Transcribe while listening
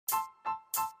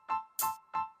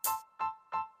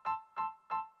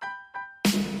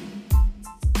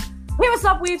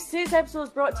What's up, Waves? Today's episode is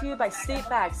brought to you by State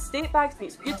Bags. State Bags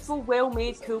makes beautiful,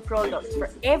 well-made, cool products.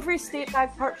 For every State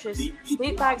Bag purchase,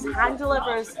 State Bags hand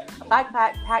delivers a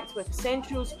backpack packed with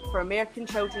essentials for American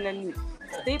children in need.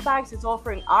 State Bags is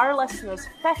offering our listeners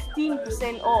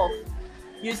 15% off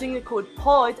using the code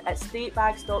POD at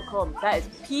statebags.com. That is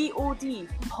POD,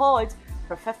 POD,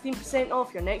 for 15%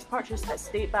 off your next purchase at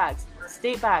State Bags.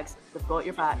 State Bags, they've got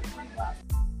your back.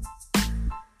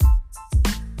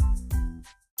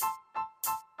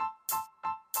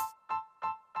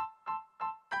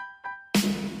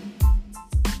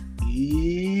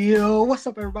 Yo, what's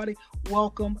up, everybody?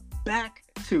 Welcome back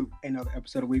to another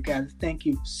episode of WeebCast. Thank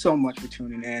you so much for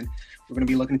tuning in. We're going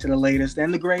to be looking to the latest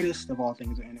and the greatest of all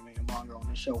things anime and manga on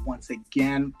the show once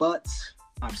again, but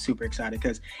I'm super excited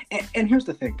because, and here's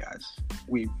the thing, guys,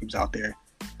 Weebs out there,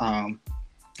 I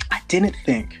didn't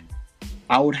think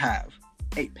I would have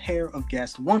a pair of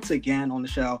guests once again on the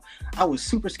show. I was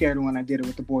super scared when I did it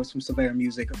with the boys from Surveyor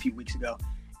Music a few weeks ago.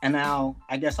 And now,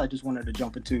 I guess I just wanted to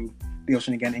jump into the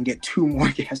ocean again and get two more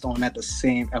guests on at the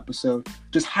same episode,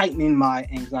 just heightening my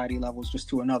anxiety levels just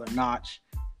to another notch.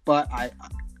 But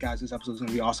guys, this episode is going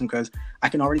to be awesome because I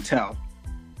can already tell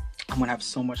I'm going to have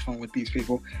so much fun with these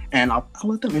people. And I'll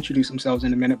let them introduce themselves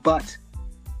in a minute. But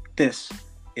this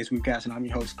is WeebCast, and I'm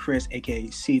your host, Chris,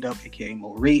 a.k.a. C-Dub, a.k.a.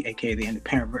 Marie, a.k.a. The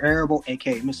Independent Variable,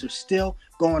 a.k.a. Mr. Still,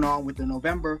 going on with the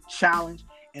November Challenge.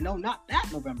 And no, not that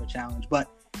November Challenge, but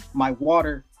my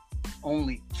water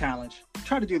only challenge. I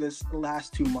try to do this the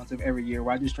last 2 months of every year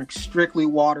where I just drink strictly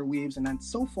water, Weebs, and then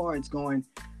so far it's going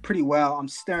pretty well. I'm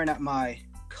staring at my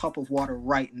cup of water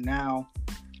right now,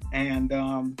 and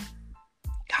God,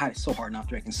 it's so hard not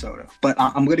drinking soda, but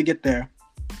I'm gonna get there.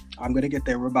 We're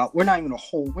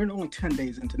only 10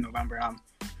 days into November. I'm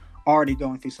already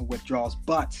going through some withdrawals,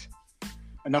 but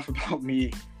enough about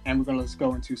me, and we're gonna let's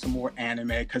go into some more anime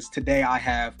because today I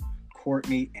have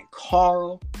Courtney and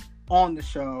Carl on the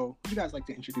show. Would you guys like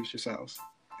to introduce yourselves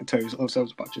and tell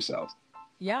yourselves about yourselves?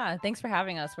 Yeah, thanks for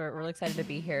having us. We're really excited to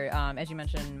be here. As you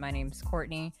mentioned, my name's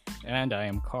Courtney. And I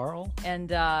am Carl. And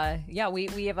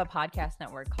we have a podcast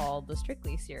network called the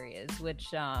Strictly series, which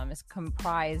is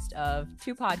comprised of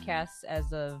two podcasts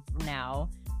as of now,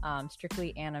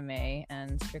 Strictly Anime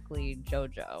and Strictly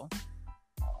JoJo.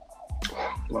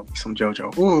 Love me some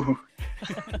JoJo. Ooh.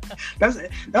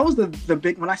 that was the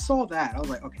big, when I saw that I was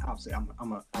like, okay, obviously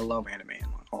I love anime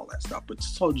and all that stuff, but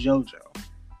so JoJo,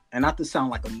 and not to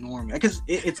sound like a normie, because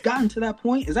it's gotten to that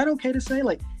point. Is that okay to say?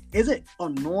 Like, is it a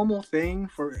normal thing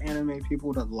for anime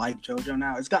people to like JoJo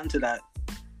now? It's gotten to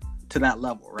that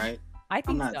level, right? I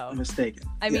think I'm not mistaken.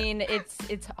 I mean,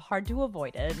 it's hard to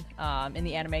avoid it in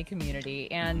the anime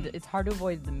community, and it's hard to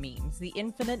avoid the memes, the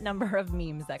infinite number of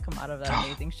memes that come out of that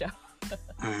amazing show.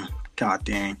 God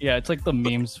dang. Yeah, it's like the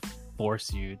memes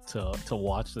force you to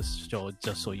watch this show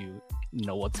just so you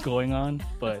know what's going on.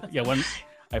 But yeah, when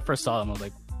I first saw them, I was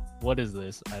like, what is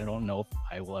this? I don't know if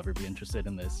I will ever be interested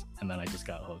in this. And then I just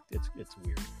got hooked. It's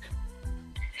weird.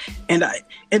 And I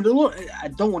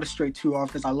don't want to stray too off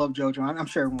because I love JoJo. I'm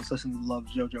sure everyone's listening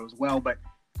loves JoJo as well. But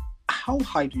how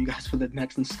hyped are you guys for the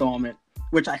next installment?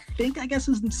 Which I guess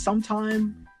is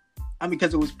sometime. I mean,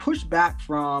 because it was pushed back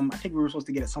from, I think we were supposed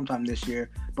to get it sometime this year.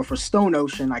 But for Stone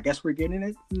Ocean, I guess we're getting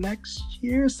it next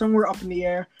year, somewhere up in the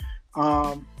air.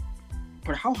 But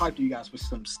how hyped are you guys for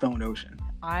some Stone Ocean?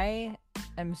 I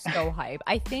am so hyped.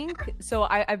 I think so.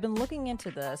 I've been looking into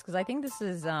this because I think this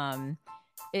is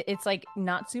it's like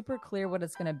not super clear what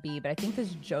it's gonna be, but I think this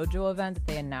JoJo event that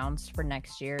they announced for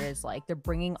next year is like they're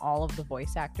bringing all of the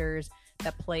voice actors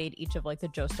that played each of like the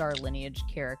Joestar lineage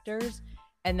characters.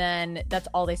 And then that's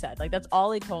all they said. Like, that's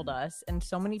all they told us. And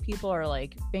so many people are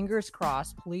like, fingers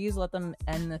crossed, please let them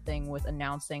end the thing with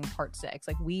announcing part 6.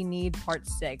 Like, we need part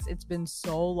 6. It's been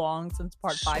so long since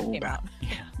part 5 came out.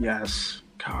 Yeah. Yes.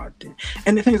 God damn.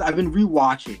 And the thing is, I've been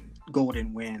rewatching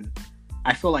Golden Wind.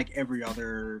 I feel like every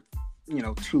other,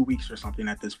 2 weeks or something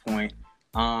at this point.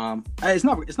 It's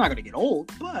not going to get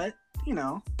old, but,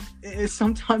 it's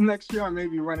sometime next year I may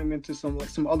be running into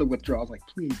some other withdrawals. Like,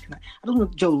 please, I don't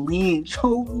want Jolene.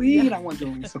 Yeah. I want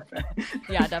Jolene so bad.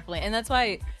 Yeah, definitely. And that's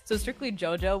why, so Strictly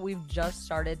JoJo, we've just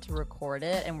started to record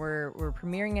it, and we're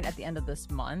premiering it at the end of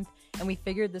this month. And we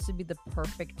figured this would be the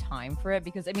perfect time for it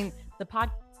because, I mean, the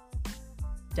pod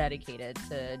dedicated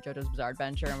to JoJo's Bizarre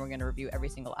Adventure, and we're going to review every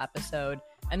single episode.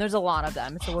 And there's a lot of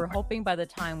them. So we're hoping by the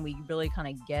time we really kind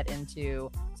of get into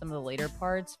some of the later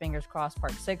parts, fingers crossed,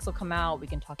 part 6 will come out. We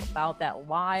can talk about that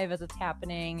live as it's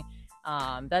happening.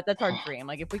 That's our dream.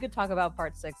 Like, if we could talk about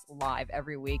part 6 live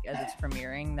every week as it's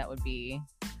premiering, that would be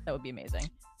amazing.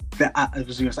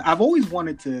 I've always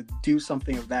wanted to do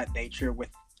something of that nature with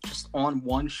just on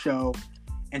one show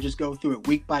and just go through it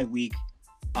week by week.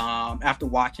 After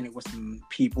watching it with some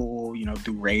people,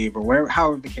 through Rave or wherever,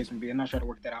 however the case may be, I'm not sure how to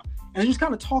work that out, and just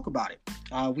kind of talk about it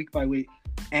week by week.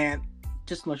 And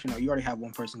just to let you know, you already have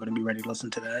one person going to be ready to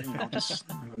listen to that. Just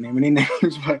not name any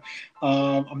names, but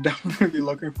I'm definitely going to be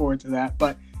looking forward to that.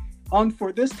 But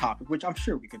for this topic, which I'm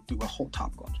sure we could do a whole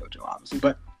topic on JoJo, obviously,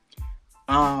 but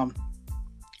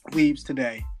Weebs,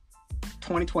 today,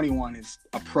 2021 is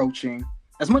approaching.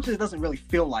 As much as it doesn't really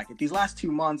feel like it, these last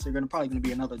 2 months are probably going to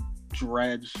be another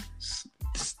dredge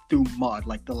through mud,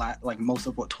 like most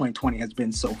of what 2020 has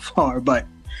been so far. But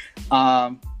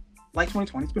like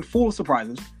 2020, it's been full of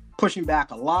surprises, pushing back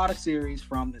a lot of series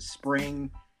from the spring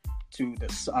to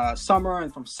the summer,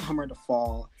 and from summer to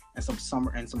fall, and some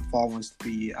summer and some fall ones to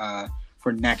be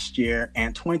for next year.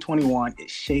 And 2021 is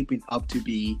shaping up to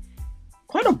be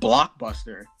quite a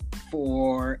blockbuster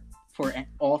for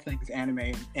all things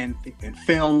anime and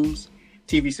films,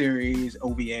 TV series,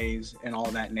 OVAs, and all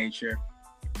that nature.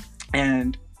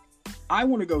 And I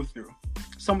want to go through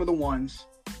some of the ones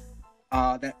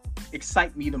that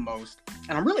excite me the most,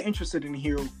 and I'm really interested in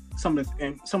hear some of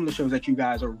the shows that you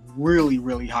guys are really,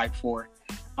 really hyped for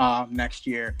next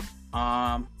year.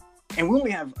 And we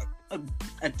only have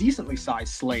a decently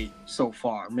sized slate so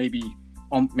far, maybe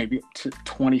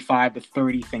 25 to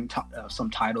 30 some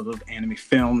titles of anime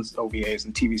films, OVAs,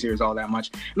 and TV series, all that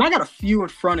much. And I got a few in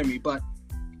front of me, but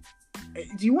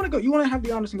do you want to go? You want to have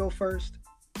the honors and go first?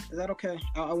 Is that okay?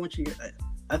 I want you.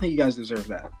 I think you guys deserve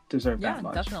that. That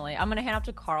much. Yeah, definitely. I'm gonna hand off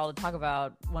to Carl to talk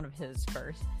about one of his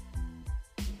first.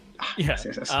 Yeah.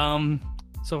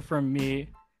 So for me,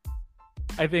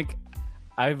 I think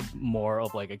I'm more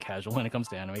of like a casual when it comes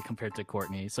to anime compared to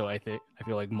Courtney. So I feel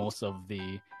like most of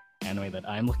the anime that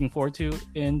I'm looking forward to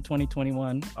in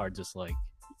 2021 are just like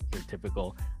your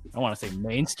typical, I don't want to say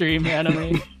mainstream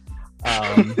anime,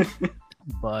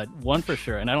 but one for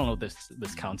sure, and I don't know if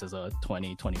this counts as a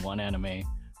 2021 anime,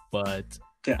 but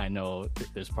yeah. I know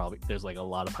there's like a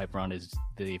lot of hype around is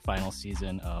the final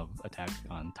season of Attack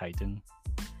on Titan.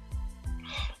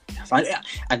 Yes, I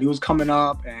knew it was coming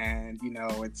up, and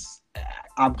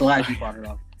I'm glad you brought it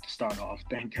up to start off.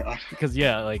 Thank God. Because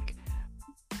like,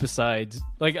 besides,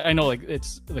 like, I know like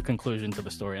it's the conclusion to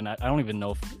the story, and I don't even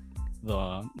know if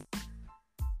the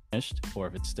finished or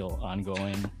if it's still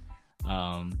ongoing.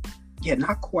 Yeah,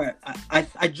 not quite.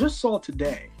 I just saw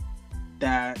today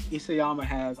that Isayama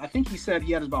has, I think he said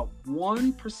he had about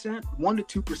 1%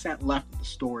 to 2% left of the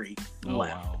story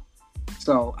left. Wow.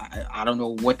 So I don't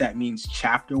know what that means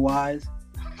chapter wise,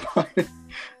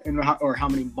 or how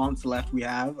many months left we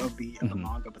have of the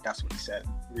manga, but that's what he said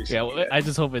recently. Yeah, well, I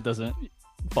just hope it doesn't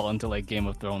fall into like Game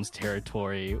of Thrones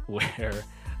territory where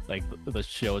like the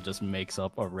show just makes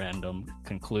up a random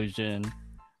conclusion.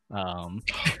 Yeah,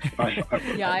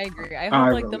 I agree. I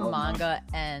hope like the manga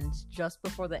ends just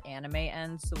before the anime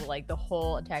ends, so like the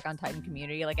whole Attack on Titan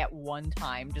community like at one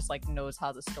time just like knows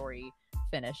how the story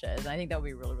finishes. And I think that would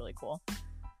be really, really cool.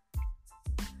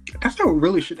 That's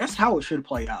how it should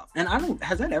play out. And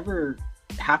has that ever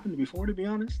happened before, to be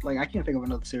honest? Like, I can't think of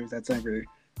another series that's ever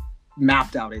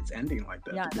mapped out its ending like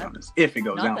that, to be honest, if it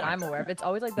goes not down that like I'm aware of. It's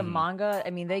always like the manga, I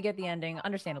mean, they get the ending,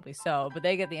 understandably so, but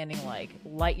they get the ending like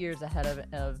light years ahead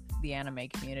of the anime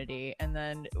community, and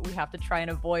then we have to try and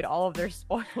avoid all of their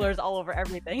spoilers all over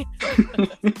everything.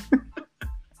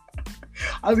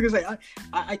 I was gonna say,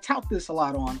 I tout this a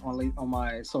lot on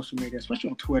my social media, especially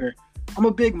on Twitter. I'm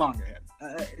a big manga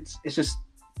head. It's just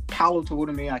palatable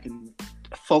to me. I can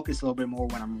focus a little bit more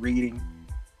when I'm reading.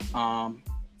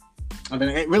 And then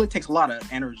it really takes a lot of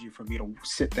energy for me to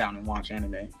sit down and watch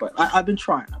anime. But I've been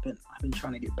trying. I've been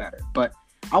trying to get better. But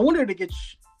I wanted to get,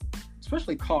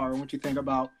 especially Car, what you think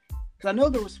about, because I know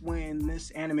there was, when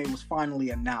this anime was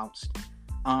finally announced,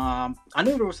 I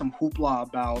know there was some hoopla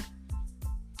about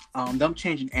them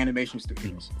changing animation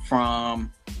studios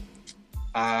from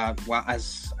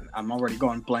as I'm already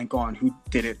going blank on who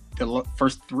did it the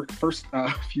first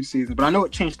few seasons, but I know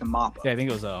it changed to MAPPA. Yeah, I think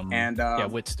it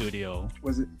was Wit Studio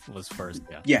was first.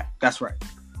 Yeah, that's right.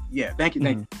 Yeah, thank you.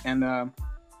 And I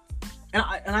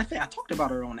think I talked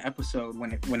about it on an episode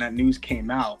when that news came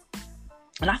out,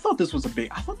 and I thought this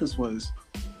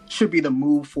should be the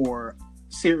move for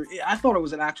series. I thought it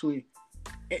was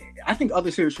I think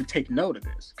other series should take note of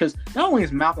this, because not only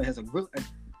is MAPPA has a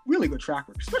really good track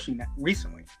record, especially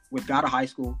recently with God of High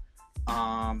School.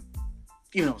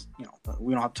 Even though,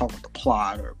 we don't have to talk about the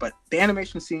plot, but the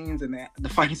animation scenes and the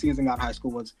fighting scenes in God of High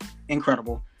School was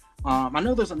incredible. I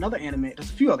know there's a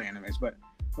few other animes, but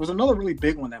there was another really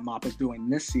big one that MAPPA's doing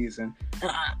this season,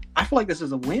 and I feel like this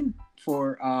is a win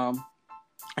for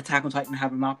Attack on Titan,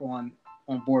 having MAPPA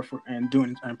on board and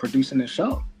producing this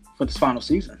show for this final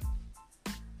season.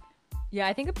 Yeah,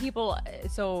 I think people,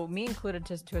 so me included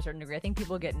to a certain degree, I think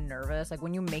people get nervous. Like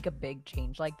when you make a big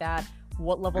change like that,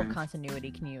 what level of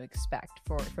continuity can you expect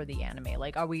for the anime?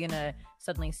 Like, are we going to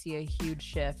suddenly see a huge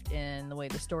shift in the way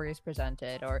the story is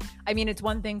presented? Or, I mean, it's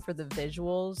one thing for the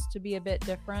visuals to be a bit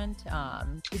different.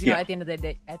 Because, you know, at the end of the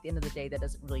day, that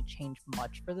doesn't really change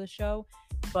much for the show.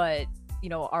 But, you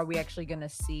know, are we actually going to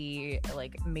see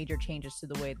like major changes to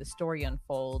the way the story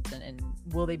unfolds, and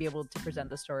will they be able to present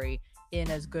the story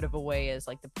in as good of a way as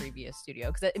like the previous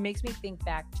studio? Because it makes me think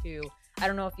back to, I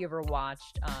don't know if you ever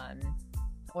watched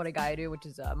What a Guy Do, which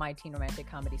is my teen romantic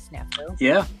comedy Snafu.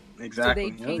 Yeah,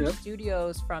 exactly. So they changed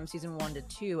studios from season 1 to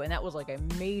 2, and that was like a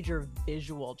major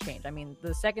visual change. I mean,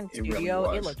 the second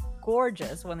studio, it looked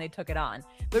gorgeous when they took it on,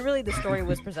 but really the story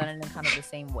was presented in kind of the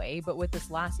same way. But with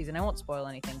this last season, I won't spoil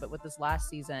anything, but with this last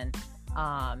season,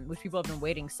 which people have been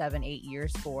waiting 7-8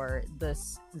 years for,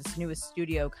 this newest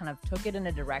studio kind of took it in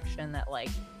a direction that like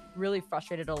really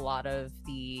frustrated a lot of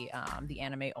the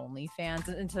anime only fans,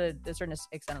 and to a certain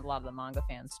extent a lot of the manga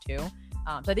fans too.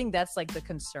 So I think that's like the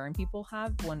concern people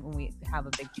have when we have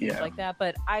a big change like that.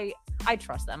 But I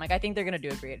trust them. Like I think they're gonna do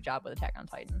a great job with Attack on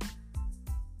Titan.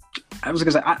 I was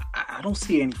gonna say I don't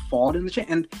see any fault in the change,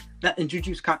 and that in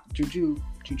Jujutsu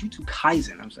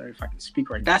Kaisen. I'm sorry if I can speak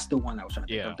right. That's the one I was trying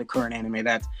to think of, the current anime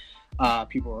that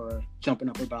people are jumping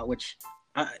up about. Which,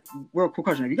 real quick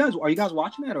question: are you guys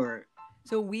watching that or?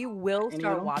 So we will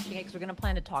start watching it because we're going to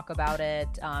plan to talk about it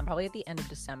probably at the end of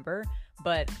December.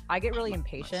 But I get really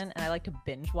impatient and I like to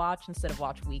binge watch instead of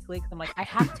watch weekly because I'm like, I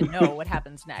have to know what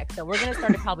happens next. So we're going to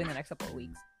start it probably in the next couple of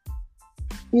weeks.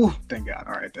 Ooh, thank God.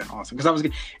 All right, then. Awesome. Because I was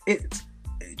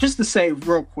just to say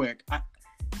real quick,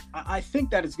 I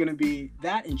think that it's going to be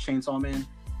that in Chainsaw Man,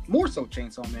 more so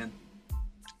Chainsaw Man.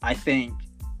 I think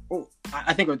are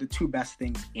the two best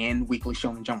things in Weekly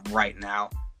Shonen Jump right now.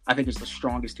 I think it's the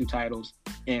strongest two titles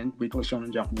in Weekly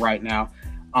Shonen Jump right now.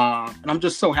 And I'm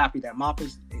just so happy that Mappa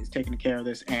is taking care of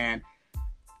this. And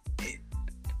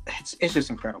it's just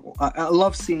incredible. I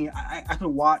love seeing, I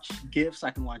can watch GIFs,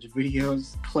 I can watch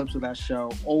videos, clips of that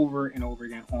show over and over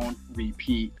again on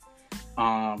repeat.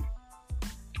 But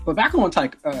back on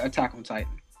Attack on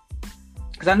Titan.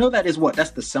 Because I know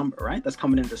that's December, right? That's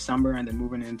coming in December and then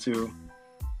moving into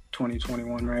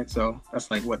 2021, right? So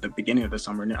that's like the beginning of the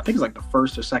summer. I think it's like the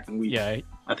first or second week. Yeah,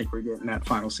 I think we're getting that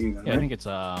final season. Yeah, right? I think it's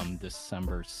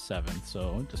December 7th,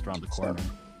 so just around the corner.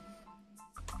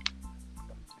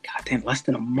 God damn, less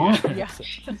than a month. Yeah.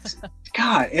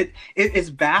 God, it's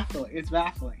baffling. It's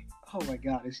baffling. Oh my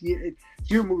God,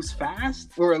 year moves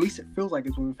fast, or at least it feels like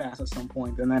it's moving fast at some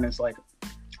point, and then it's like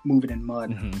moving in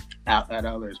mud at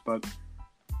others. But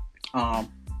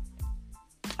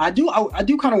I do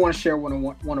kind of want to share one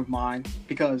of mine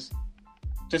because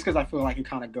I feel like it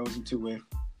kind of goes into with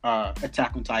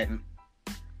Attack on Titan,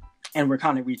 and we're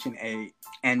kind of reaching a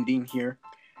ending here,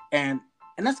 and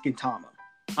that's Gintama.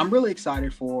 I'm really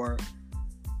excited for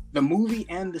the movie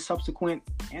and the subsequent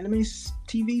anime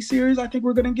TV series I think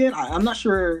we're gonna get. I'm not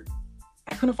sure.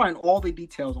 I couldn't find all the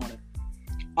details on it,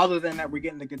 other than that we're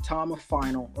getting the Gintama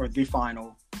the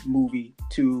final movie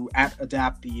to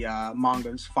adapt the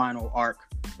manga's final arc,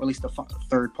 or at least the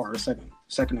third part, or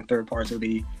second and third parts of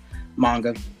the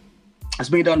manga. It's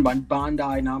being done by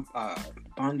Bandai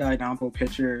Namco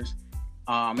Pictures,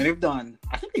 and they've done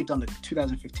the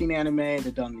 2015 anime.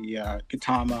 They've done the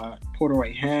Gintama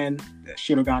Poroi Hen, the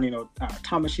Shirogane no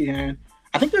Tamashi Hen.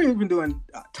 I think they're even doing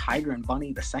Tiger and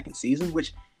Bunny the second season.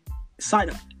 Which side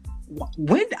up,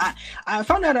 when I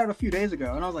found that out a few days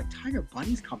ago, and I was like, Tiger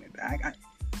Bunny's coming back. I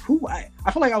feel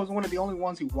like I was one of the only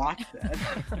ones who watched that.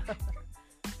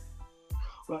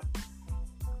 But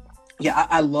yeah,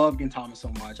 I love Gintama so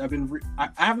much. I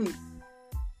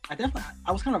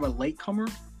was kind of a latecomer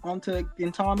onto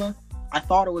Gintama. I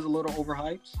thought it was a little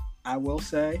overhyped, I will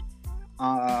say.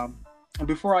 And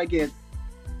before I get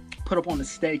put up on the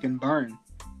stake and burned,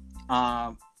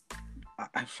 I've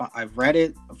read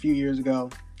it a few years ago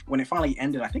when it finally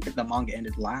ended. I think the manga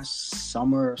ended last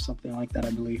summer or something like that,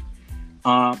 I believe.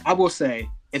 I will say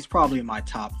it's probably in my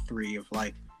top 3 of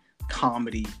like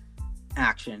comedy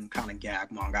action kind of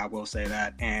gag manga. I will say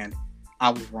that, and I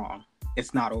was wrong.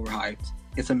 It's not overhyped.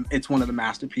 It's one of the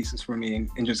masterpieces for me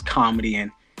in just comedy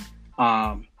and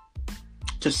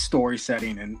just story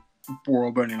setting and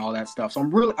world building and all that stuff.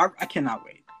 So I cannot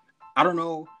wait. I don't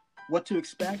know what to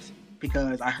expect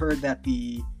because I heard that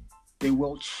they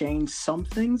will change some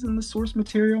things in the source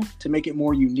material to make it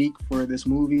more unique for this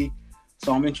movie.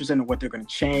 So I'm interested in what they're going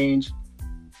to change.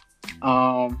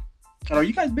 Are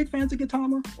you guys big fans of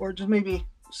Gintama, or just maybe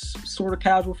sort of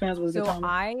casual fans with So Gintama?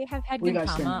 I have had What do you guys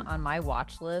Gintama think? on my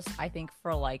watch list, I think,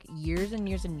 for like years and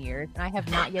years and years, and I have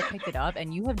not yet picked it up.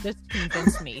 And you have just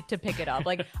convinced me to pick it up.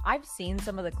 Like, I've seen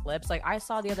some of the clips. Like, I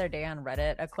saw the other day on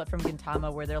Reddit a clip from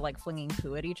Gintama where they're like flinging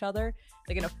poo at each other,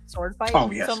 like in a sword fight.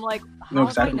 Oh, yes. So I'm like, No, how have I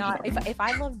exactly what not? you're talking If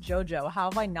I love JoJo, how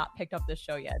have I not picked up this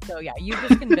show yet? So yeah, you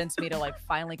just convinced me to like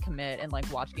finally commit and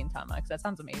like watch Gintama because that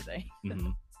sounds amazing.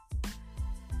 Mhm.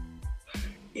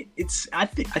 I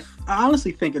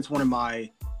honestly think it's one of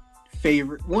my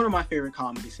favorite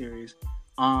comedy series.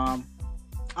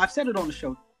 I've said it on the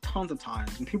show tons of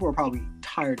times, and people are probably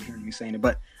tired of hearing me saying it,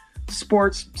 but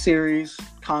sports series,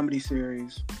 comedy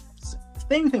series,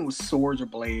 same thing with swords or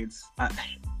blades.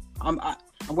 I'm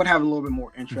gonna have a little bit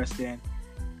more interest in,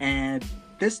 and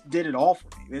this did it all for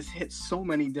me. This hit so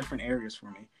many different areas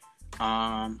for me,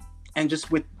 and just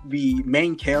with the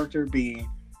main character being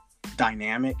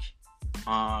dynamic.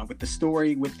 With the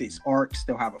story, with these arcs,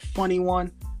 they'll have a funny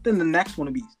one. Then the next one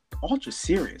will be ultra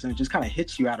serious, and it just kind of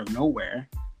hits you out of nowhere.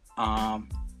 And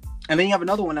then you have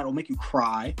another one that'll make you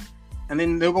cry, and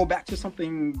then they'll go back to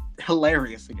something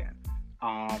hilarious again.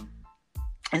 And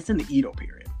it's in the Edo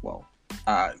period. Well,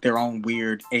 their own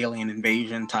weird alien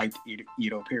invasion type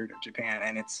Edo period of Japan,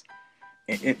 and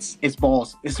it's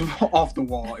balls. It's off the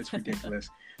wall. It's ridiculous.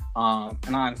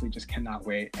 And I honestly just cannot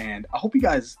wait. And I hope you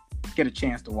guys get a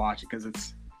chance to watch it because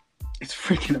it's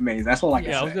freaking amazing. That's all I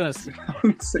can say. I was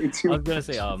gonna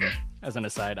say, as an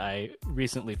aside, I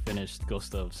recently finished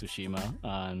Ghost of Tsushima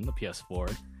on the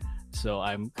PS4, so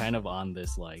I'm kind of on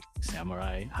this like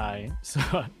samurai high.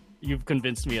 So you've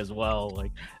convinced me as well.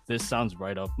 Like, this sounds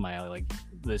right up my alley. Like,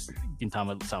 this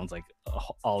Gintama sounds like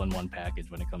all in one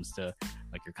package when it comes to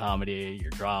like your comedy,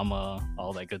 your drama,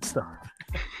 all that good stuff.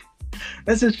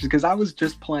 That's interesting because I was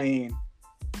just playing.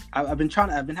 I've been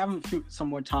having some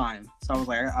more time, so I was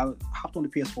like, I hopped on the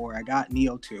PS4. I got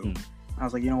Neo 2. I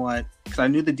was like, you know what? Because I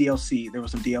knew the DLC. There were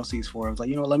some DLCs for it. I was like,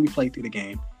 you know what? Let me play through the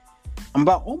game. I'm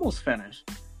about almost finished.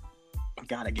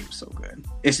 God, that game's so good.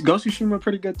 Is Ghost of Tsushima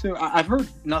pretty good too? I've heard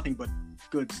nothing but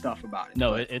good stuff about it.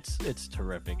 No, it's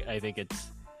terrific. I think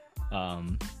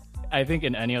I think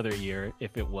in any other year,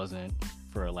 if it wasn't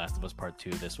for Last of Us Part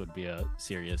 2, this would be a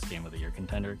serious Game of the Year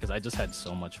contender because I just had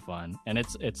so much fun. And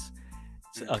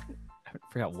I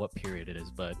forgot what period it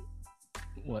is, but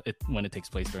when it takes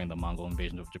place during the Mongol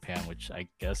invasion of Japan, which I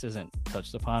guess isn't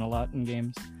touched upon a lot in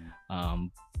games.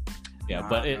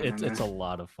 But it's a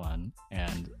lot of fun,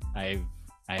 and I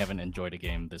haven't enjoyed a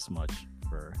game this much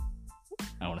for,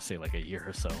 I want to say, like a year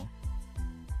or so.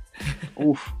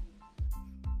 Oof,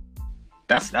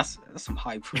 that's some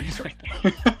high praise right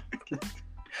there.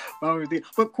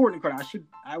 But Courtney,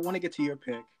 I want to get to your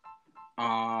pick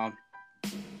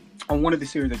on one of the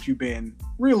series that you've been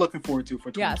really looking forward to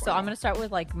for 2021. Yeah, so I'm going to start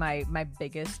with like my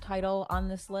biggest title on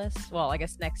this list. Well, I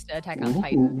guess next to Attack on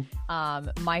Titan.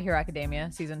 My Hero Academia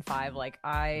season 5. Like,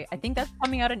 I think that's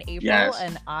coming out in April, yes.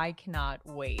 And I cannot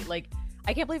wait. Like,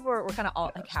 I can't believe we're kind of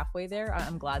all like halfway there.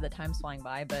 I'm glad that time's flying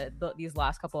by, but these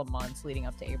last couple of months leading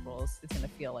up to April it's going to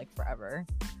feel like forever.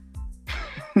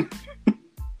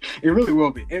 It really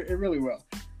will be. It really will.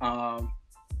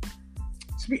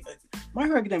 My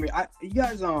Hero Academia, you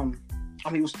guys,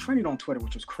 it was trending on Twitter,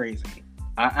 which was crazy.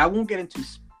 I won't get into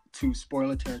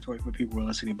spoiler territory for people who are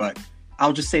listening, but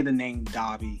I'll just say the name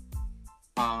Dabi.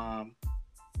 I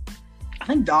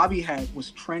think Dabi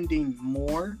was trending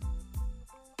more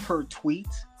per tweet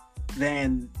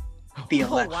than the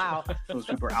election. Wow. Those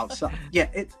people are outside. Yeah,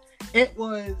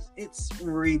 it's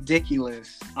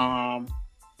ridiculous.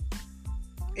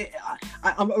 It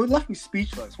left me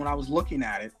speechless when I was looking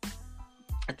at it.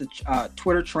 At the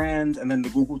Twitter trends and then the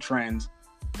Google trends,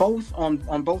 both on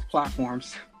both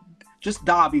platforms, just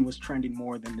Dabi was trending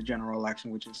more than the general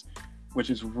election, which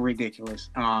is ridiculous.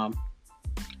 But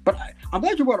I'm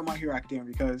glad you brought up My Hero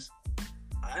Academia because,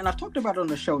 and I've talked about it on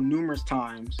the show numerous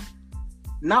times,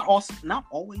 not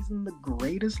always in the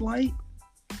greatest light,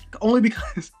 only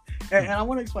because, and I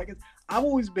want to explain it. I've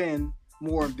always been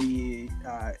more of the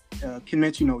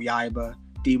Kimetsu no Yaiba,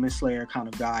 Demon Slayer kind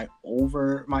of guy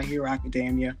over My Hero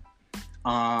Academia.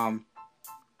 I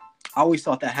always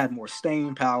thought that had more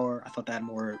staying power. I thought that had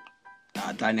more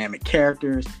dynamic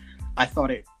characters. I thought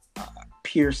it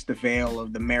pierced the veil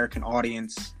of the American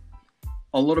audience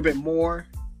a little bit more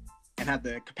and had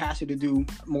the capacity to do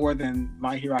more than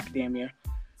My Hero Academia.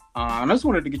 And I just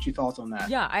wanted to get your thoughts on that.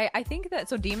 Yeah, I think that,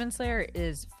 so Demon Slayer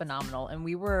is phenomenal, and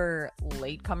we were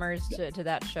latecomers to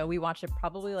that show. We watched it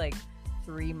probably like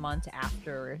 3 months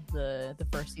after the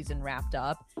first season wrapped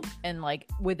up, and like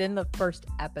within the first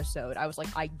episode I was like,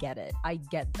 I get it, I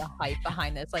get the hype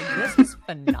behind this. Like, this is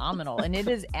phenomenal, and it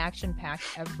is action packed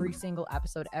every single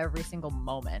episode, every single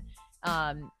moment.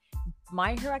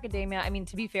 My Hero Academia, I mean,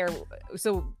 to be fair,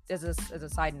 so as a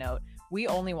side note, we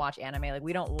only watch anime. Like,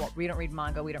 we don't read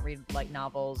manga, we don't read like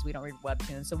novels, we don't read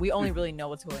webtoons, so we only really know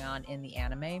what's going on in the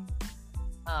anime.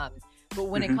 But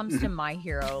when it comes to My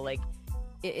Hero, like,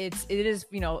 it is,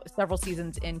 you know, several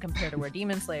seasons in compared to where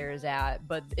Demon Slayer is at,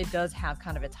 but it does have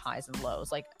kind of its highs and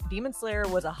lows. Like, Demon Slayer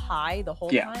was a high the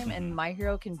whole time, and My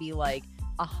Hero can be like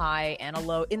a high and a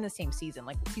low in the same season.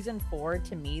 Like, season 4,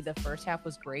 to me, the first half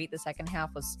was great, the second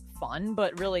half was fun,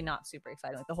 but really not super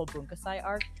exciting. Like, the whole Bunkasai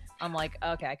arc, I'm like,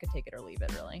 okay, I could take it or leave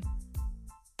it, really.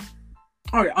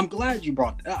 All right, I'm glad you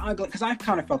brought that, because I've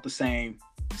kind of felt the same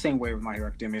way with My Hero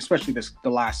Academia, especially the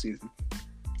last season.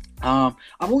 I've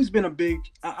always been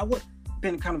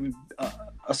been kind of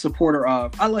a supporter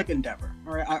of. I like Endeavor.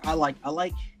 All right, I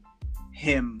like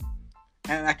him,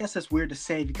 and I guess that's weird to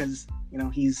say because, you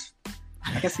know,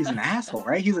 I guess he's an asshole,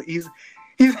 right? He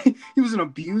was an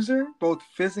abuser, both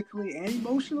physically and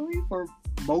emotionally, for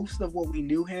most of what we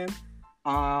knew him.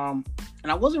 And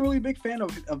I wasn't really a big fan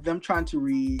of them trying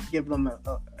to give them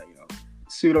a you know,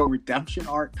 pseudo redemption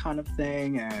arc kind of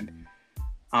thing, and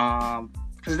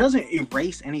because it doesn't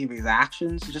erase any of his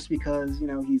actions just because, you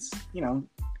know, he's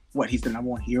the number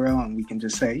one hero, and we can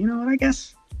just say, you know what, I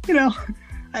guess, you know,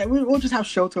 we'll just have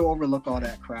Shoto overlook all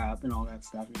that crap and all that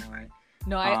stuff, you know.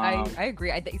 No, I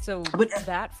agree. I think so. But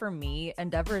that, for me,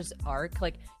 Endeavor's arc,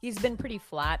 like, he's been pretty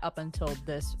flat up until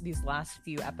these last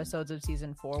few episodes of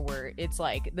season 4, where it's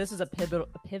like, this is a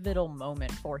pivotal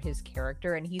moment for his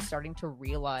character, and he's starting to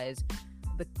realize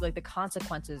the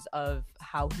consequences of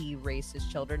how he raised his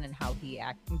children and how he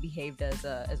behaved as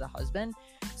a husband.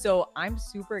 So I'm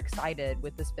super excited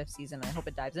with this 5th season. I hope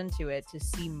it dives into it to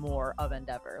see more of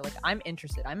Endeavor. Like, I'm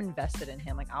interested, I'm invested in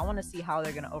him. Like, I want to see how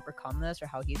they're going to overcome this, or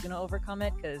how he's going to overcome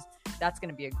it, because that's going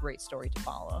to be a great story to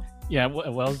follow. Yeah, what I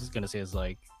was just going to say is,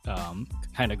 like,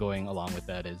 kind of going along with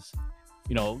that is,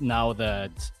 you know, now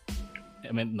that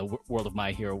I mean, in the world of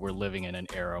My Hero, we're living in an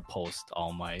era post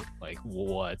All Might. Like,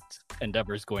 what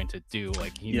Endeavor's going to do,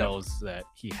 like, he knows that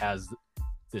he has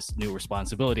this new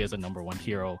responsibility as a number one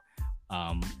hero,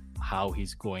 how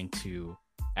he's going to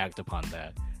act upon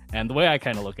that. And the way I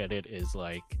kind of look at it is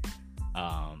like,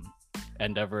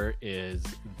 Endeavor is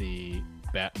the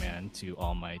Batman to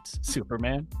All Might's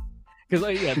Superman. Because,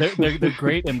 like, yeah, they're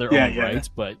great in their own rights,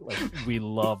 but, like, we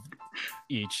love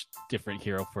each different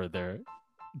hero for their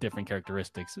different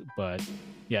characteristics. But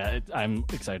yeah, I'm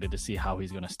excited to see how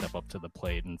he's going to step up to the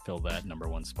plate and fill that number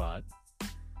one spot.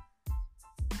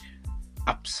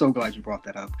 I'm so glad you brought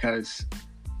that up, because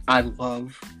I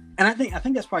love, and I think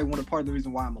that's probably part of the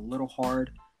reason why I'm a little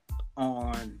hard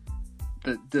on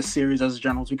the series as a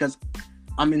general, is because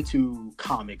I'm into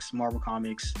comics, Marvel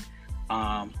comics,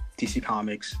 DC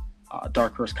comics,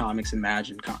 Dark Horse comics, not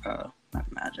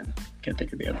Imagine, can't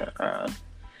think of the other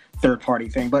third party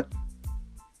thing, but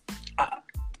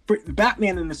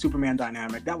Batman and the Superman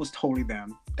dynamic, that was totally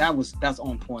them. That's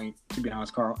on point, to be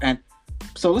honest, Carl. And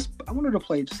so I wanted to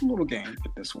play just a little game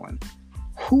with this one.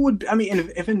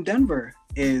 If Endeavor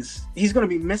he's going to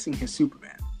be missing his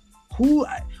Superman,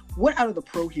 what out of the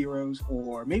pro heroes,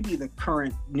 or maybe the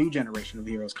current new generation of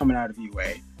heroes coming out of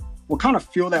UA, will kind of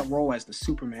fill that role as the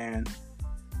Superman?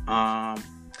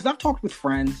 Because I've talked with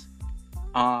friends,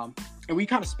 and we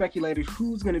kind of speculated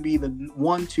who's going to be the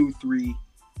 1, 2, 3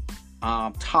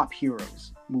 top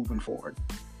heroes moving forward.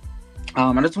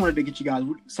 I just wanted to get you guys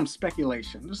some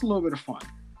speculation, just a little bit of fun.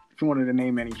 If you wanted to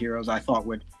name any heroes I thought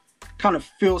would kind of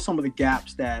fill some of the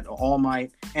gaps that All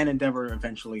Might and Endeavor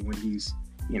eventually, when he's,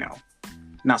 you know,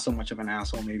 not so much of an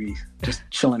asshole, maybe just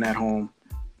chilling at home,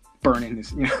 burning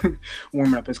his, you know,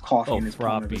 warming up his coffee in his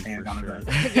palm of his hand on sure.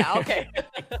 Yeah, okay.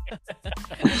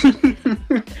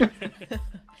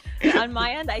 On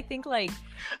my end, I think, like,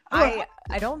 I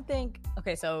don't think,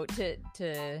 okay, so to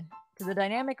the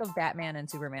dynamic of Batman and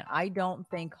Superman, I don't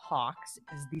think Hawks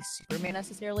is the Superman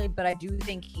necessarily, but I do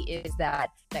think he is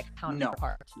that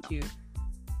counterpart to.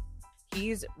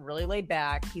 He's really laid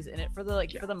back. He's in it for the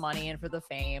for the money and for the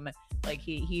fame. Like,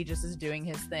 he just is doing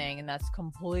his thing, and that's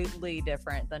completely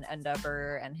different than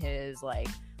Endeavor and his, like,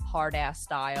 hard ass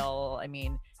style. I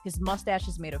mean, his mustache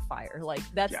is made of fire. Like,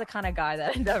 that's the kind of guy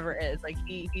that Endeavor is. Like,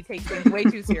 he takes things way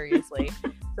too seriously.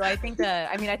 So I think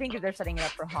I think they're setting it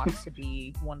up for Hawks to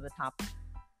be one of the top.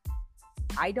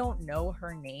 I don't know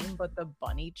her name, but the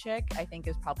bunny chick, I think,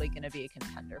 is probably going to be a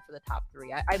contender for the top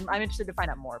 3. I'm interested to find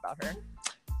out more about her.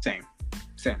 Same.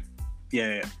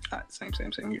 Yeah.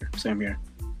 Same here.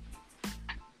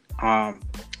 I'm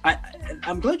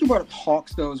glad you brought up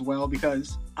Hawks though as well,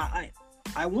 because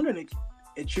I wanted to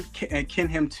it should akin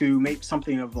him to make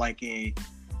something of like a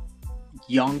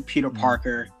young Peter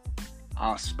Parker,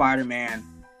 Spider-Man,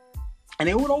 and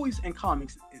they would always in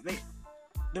comics.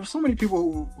 There were so many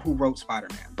people who wrote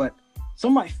Spider-Man, but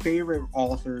some of my favorite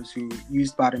authors who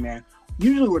used Spider-Man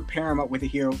usually would pair him up with a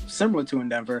hero similar to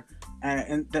Endeavor,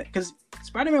 and that because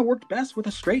Spider-Man worked best with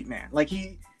a straight man, like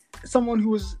someone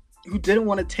who didn't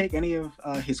want to take any of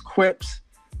his quips,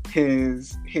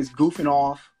 his goofing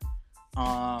off,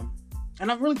 and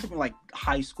I'm really talking like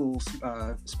high school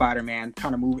Spider-Man,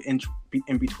 kind of move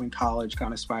in between college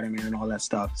kind of Spider-Man and all that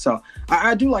stuff. So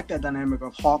I do like that dynamic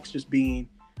of Hawks just being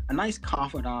a nice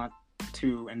confidant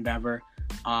to Endeavor,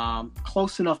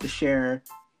 close enough to share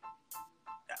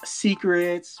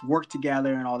secrets, work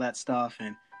together, and all that stuff.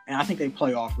 And I think they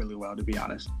play off really well, to be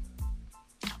honest.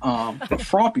 But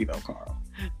Froppy though, Carl,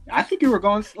 I think you were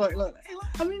going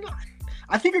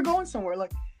I think you're going somewhere.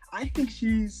 Like, I think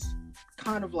she's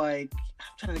kind of like,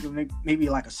 I'm trying to think of maybe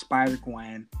like a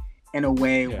Spider-Gwen in a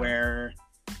way where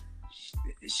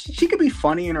she could be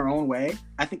funny in her own way.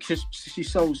 I think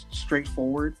she's so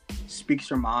straightforward, speaks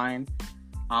her mind.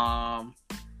 I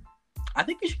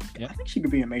think she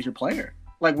could be a major player.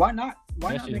 Like, why not?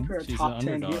 Why not make her a top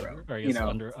 10 hero?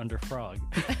 Or under Frog.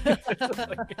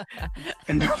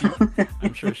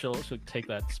 I'm sure she'll take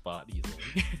that spot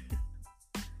easily.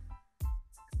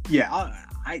 Yeah,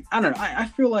 I don't know. I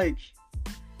feel like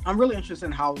I'm really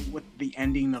interested in with the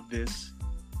ending of this,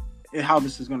 how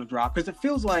this is going to drop, because it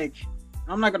feels like,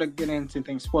 I'm not going to get into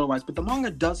things spoiler wise, but the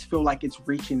manga does feel like it's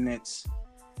reaching it's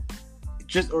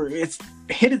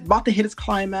about to hit its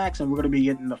climax, and we're going to be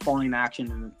getting the falling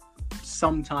action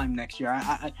sometime next year.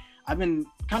 I've been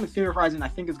kind of theorizing. I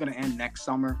think it's going to end next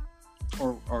summer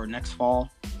or next fall.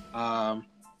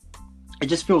 It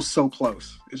just feels so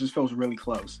close. It just feels really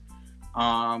close. So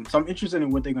I'm interested in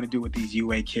what they're going to do with these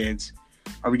UA kids.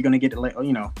 Are we going to get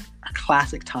a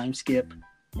classic time skip?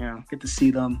 Get to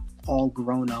see them all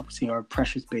grown up, see our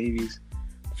precious babies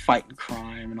fighting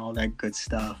crime and all that good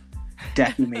stuff.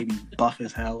 Deku maybe buff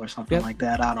as hell or something like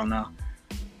that. I don't know.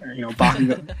 Or,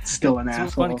 Bakugo still an asshole.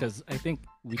 It's funny because I think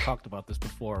we talked about this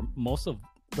before. Most of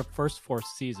the first 4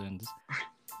 seasons,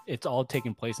 it's all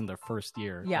taking place in their first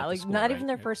year. Yeah, like school, not even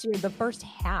their first year, the first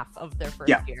half of their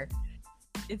first year.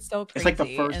 It's so crazy. It's like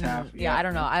the first half. Yeah, I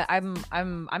don't know.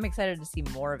 I'm excited to see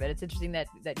more of it. It's interesting that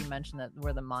you mentioned that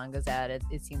where the manga's at.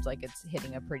 It seems like it's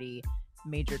hitting a pretty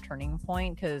major turning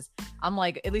point, because I'm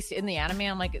like, at least in the anime,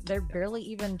 I'm like, they're barely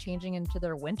even changing into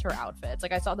their winter outfits.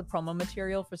 Like, I saw the promo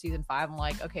material for season 5. I'm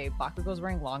like, okay, Bakugo's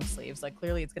wearing long sleeves. Like,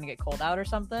 clearly it's gonna get cold out or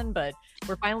something. But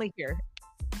we're finally here.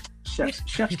 Chef's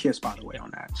kiss, by the way,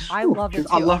 on that. I love it too.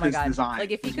 I love his design.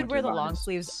 Like, if he could wear the long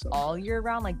sleeves all year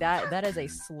round, like that is a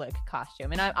slick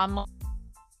costume. And I'm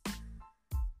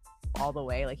all the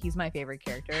way. Like, he's my favorite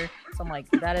character. So I'm like,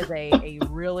 that is a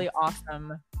really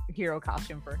awesome hero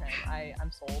costume for him.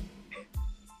 I'm sold.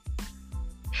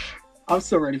 I'm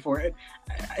so ready for it.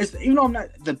 Even though I'm not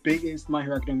the biggest My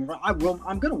Hero Academia, I'm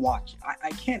gonna watch it. I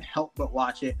can't help but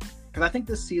watch it, because I think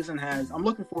this season I'm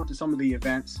looking forward to some of the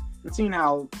events and seeing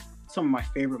how some of my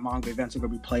favorite manga events are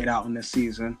going to be played out in this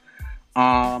season.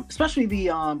 Especially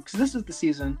because this is the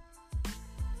season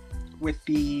with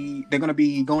they're going to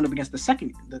be going up against the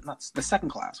second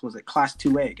class. Was it Class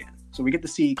 2A again? So we get to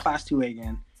see Class 2A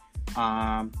again,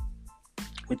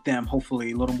 with them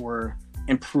hopefully a little more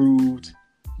improved,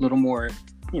 a little more,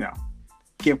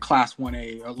 give Class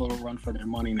 1A a little run for their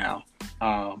money now,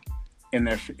 in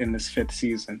this 5th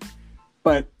season.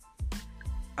 But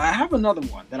I have another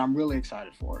one that I'm really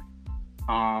excited for.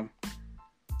 I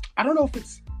don't know if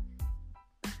it's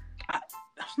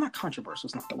not controversial.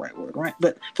 It's not the right word, right?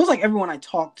 But it feels like everyone I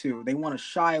talk to, they want to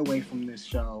shy away from this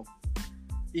show.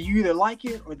 You either like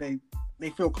it or they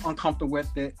feel uncomfortable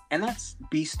with it, and that's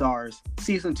Beastars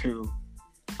season 2.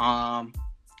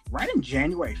 Right in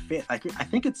January 5th. I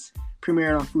think it's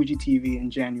premiered on Fuji TV in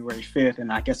January 5th,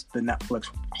 and I guess the Netflix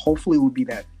hopefully would be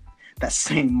that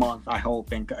same month. I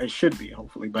hope, and it should be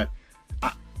hopefully. But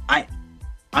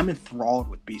I'm enthralled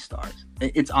with Beastars.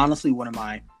 It's honestly one of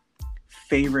my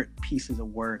favorite pieces of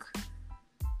work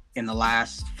in the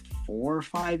last 4 or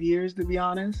 5 years, to be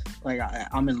honest. Like,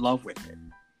 I'm in love with it.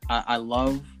 I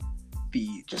love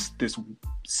this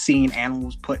seeing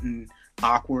animals put in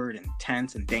awkward and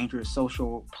tense and dangerous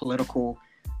social political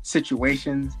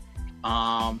situations.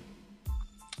 But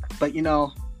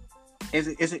is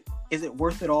it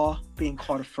worth it all being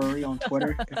called a furry on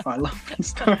Twitter if I love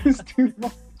Beastars too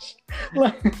much?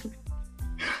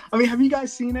 I mean, have you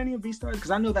guys seen any of Beastars?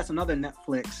 Because I know that's another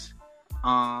Netflix.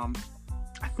 I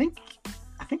think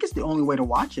it's the only way to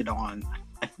watch it on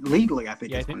legally. I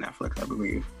think it's on Netflix. I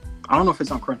believe. I don't know if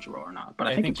it's on Crunchyroll or not, but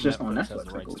I think it's just Netflix on Netflix. Has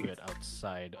the rights to it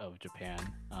outside of Japan.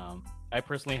 I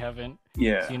personally haven't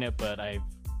Yeah. seen it, but I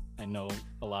know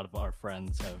a lot of our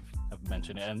friends have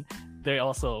mentioned it, and they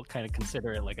also kind of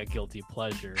consider it like a guilty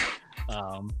pleasure.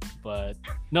 But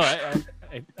no,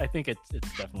 I think it's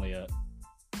definitely a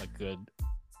good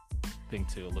thing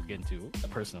to look into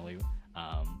personally.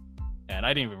 And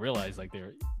I didn't even realize like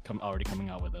they're already coming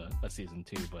out with a season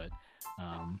 2, but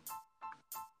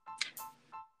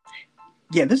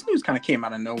yeah, this news kind of came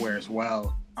out of nowhere as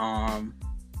well.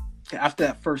 After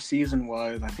that first season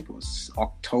I think it was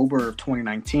October of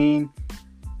 2019.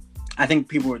 I think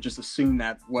people would just assume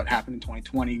that what happened in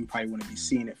 2020, we probably wouldn't be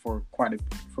seeing it for quite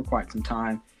some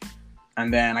time.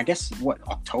 And then I guess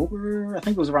October? I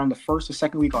think it was around the first or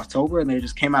second week of October, and they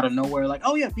just came out of nowhere like,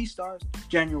 "Oh yeah, Beastars,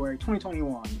 January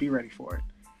 2021. Be ready for it."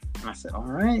 And I said, "All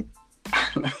right,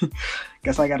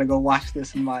 guess I got to go watch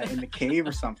this in the cave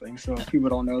or something, so people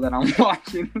don't know that I'm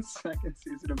watching the second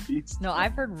season of Beastars." No,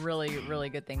 I've heard really, really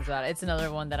good things about it. It's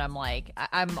another one that I'm like,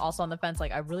 I'm also on the fence.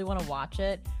 Like, I really want to watch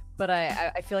it, but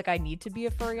I feel like I need to be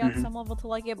a furry on some level to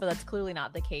like it, but that's clearly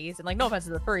not the case. And like, no offense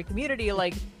to the furry community,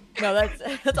 like, no,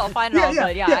 that's all fine and all,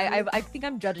 but I think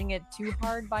I'm judging it too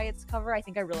hard by its cover. I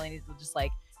think I really need to just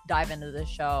like dive into this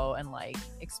show and like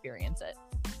experience it.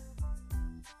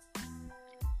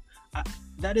 I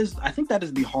think that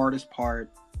is the hardest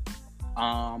part,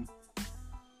 because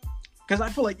I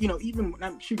feel like, even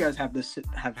I'm sure you guys have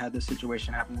had this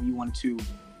situation happen where you want to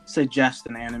suggest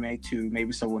an anime to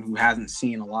maybe someone who hasn't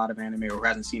seen a lot of anime or who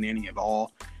hasn't seen any at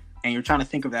all, and you're trying to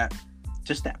think of that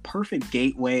perfect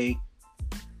gateway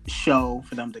show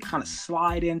for them to kind of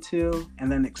slide into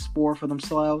and then explore for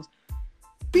themselves.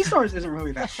 Beastars isn't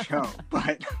really that show,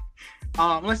 but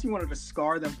unless you wanted to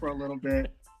scar them for a little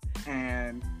bit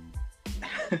and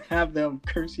have them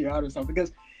curse you out or something,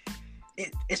 because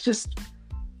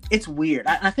it's weird.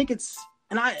 I think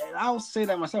I'll say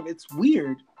that myself. It's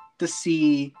weird to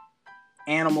see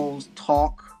animals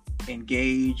talk,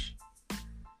 engage,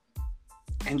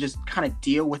 and just kind of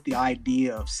deal with the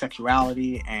idea of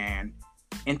sexuality and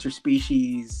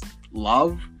interspecies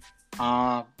love,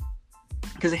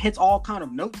 because it hits all kind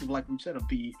of notes of, like we said, of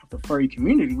the furry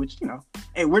community, which,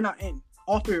 hey, we're not in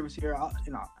all three of us here. I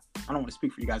don't want to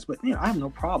speak for you guys, but I have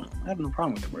no problem with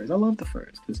the furs. I love the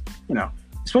furs because,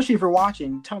 especially if you're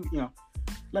watching, tell me,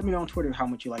 let me know on Twitter how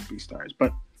much you like Beastars.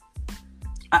 But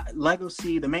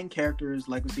Legacy, the main characters,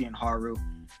 Legacy and Haru,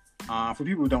 for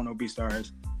people who don't know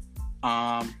Beastars,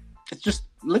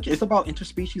 it's about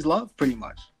interspecies love, pretty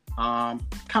much.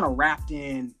 Kind of wrapped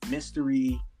in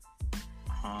mystery,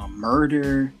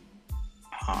 murder,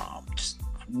 just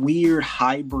weird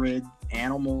hybrid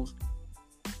animals.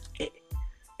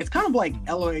 It's kind of like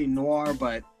LA Noir,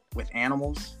 but with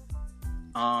animals.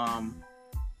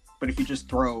 But if you just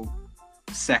throw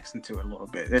sex into it a little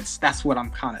bit, that's the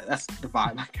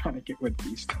vibe I kind of get with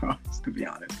Beastars, to be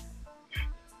honest.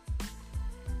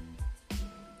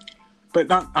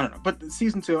 But I don't know. But the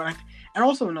season 2, and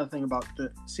also another thing about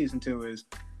the season 2 is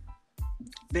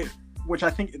which I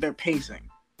think they're pacing.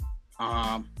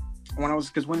 When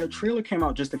the trailer came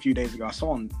out just a few days ago, I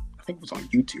think it was on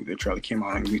YouTube. The trailer came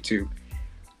out on YouTube.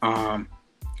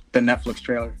 The Netflix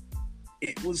trailer.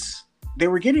 They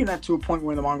were getting that to a point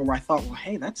where the manga where I thought, well,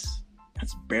 hey, that's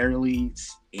barely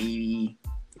 80,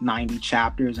 90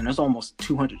 chapters, and there's almost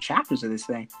 200 chapters of this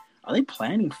thing. Are they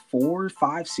planning 4 or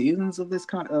 5 seasons of this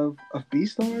kind of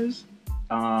Beastars?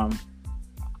 I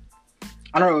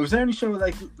don't know. Was there any show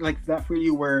like that for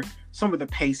you where some of the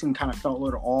pacing kind of felt a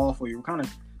little off, or you were kind of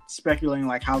speculating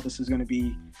like how this is going to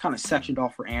be kind of sectioned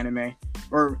off for anime?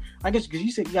 Or I guess because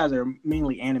you said you guys are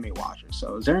mainly anime watchers,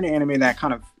 so is there any anime that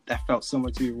felt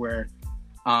similar to you where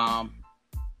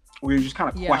you're just kind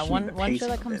of questioning the pacing? One show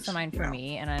that comes to mind for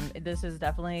me, and this is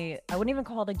definitely, I wouldn't even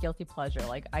call it a guilty pleasure.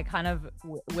 Like, I kind of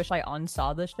wish I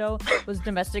unsaw this show, was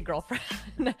Domestic Girlfriend.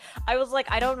 I was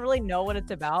like, I don't really know what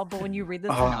it's about, but when you read the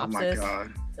synopsis,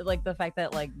 like the fact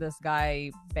that like this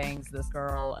guy bangs this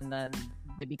girl and then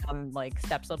they become like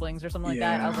step siblings or something like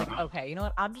that, I was like, okay, you know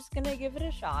what? I'm just gonna give it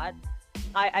a shot.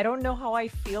 I don't know how I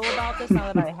feel about this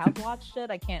now that I have watched it.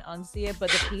 I can't unsee it, but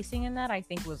the pacing in that I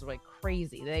think was like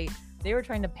crazy. They were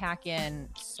trying to pack in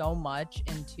so much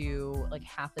into like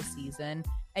half a season,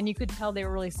 and you could tell they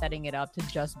were really setting it up to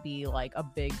just be like a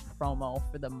big promo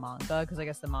for the manga, because I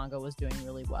guess the manga was doing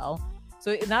really well.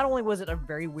 So not only was it a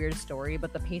very weird story,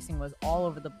 but the pacing was all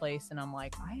over the place, and I'm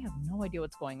like, I have no idea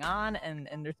what's going on, and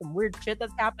there's some weird shit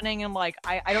that's happening, and I'm like,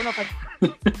 I don't know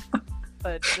if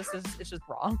but it's just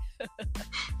wrong.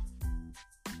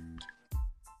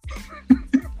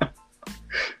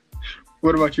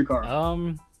 What about you,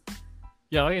 Carl?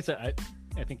 Yeah, like I said,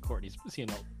 I think Courtney's seen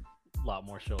a lot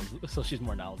more shows, so she's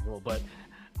more knowledgeable. But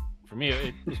for me,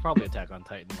 it was probably Attack on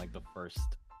Titan, like the first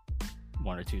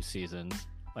 1 or 2 seasons.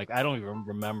 Like I don't even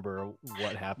remember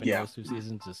what happened in those 2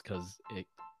 seasons, just because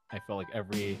I felt like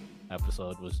every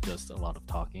episode was just a lot of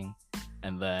talking,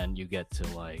 and then you get to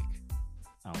like,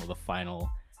 I don't know, the final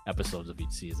episodes of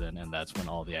each season, and that's when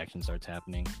all the action starts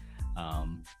happening.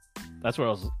 That's where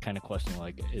I was kind of questioning,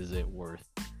 like, is it worth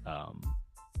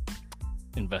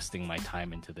investing my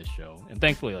time into this show? And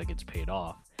thankfully, like, it's paid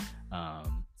off.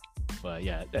 But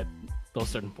yeah, at those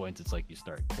certain points, it's like you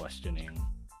start questioning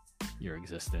your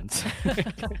existence.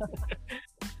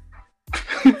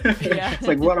 It's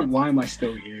like, why am I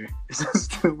still here? Is this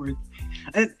still worth?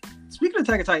 And speaking of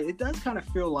Attack on Titan, it does kind of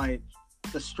feel like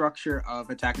the structure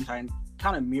of Attack on Titan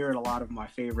kind of mirrored a lot of my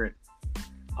favorite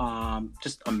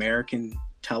just American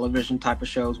television type of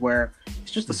shows, where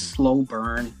it's just a slow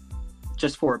burn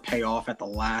just for a payoff at the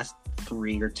last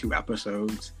 3 or 2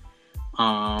 episodes,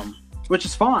 which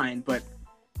is fine, but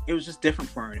it was just different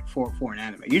for an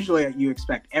anime. Usually you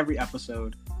expect every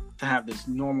episode to have this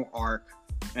normal arc,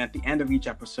 and at the end of each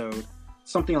episode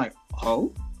something like,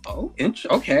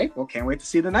 okay, well, can't wait to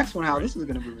see the next one, how this is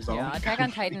going to be resolved. Yeah, Attack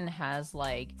on Titan has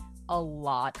like a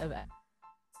lot of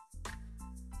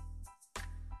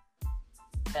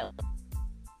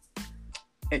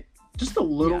just a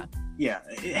little,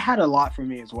 it had a lot for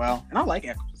me as well, and I like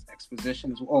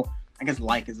exposition as well. Oh, I guess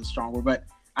like is a strong word, but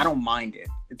I don't mind it,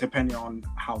 depending on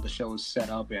how the show is set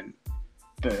up and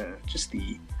the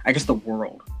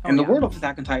world. The world of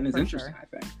Attack on Titan is interesting, I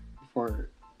think.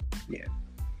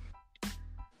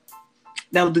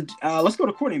 Now, let's go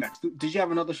to Courtney next. Did you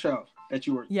have another show that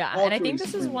you were? Yeah, and I think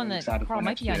this is one that probably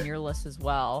might be on your list as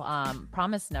well.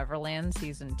 Promised Neverland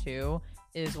season 2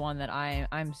 is one that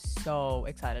I'm so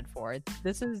excited for.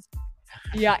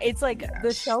 It's like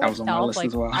the show itself,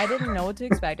 like well. I didn't know what to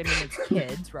expect. I mean, it's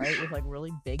kids, right, with like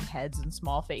really big heads and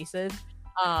small faces,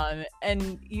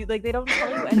 and you like they don't tell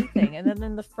you anything, and then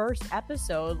in the first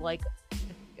episode, like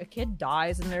a kid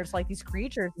dies and there's like these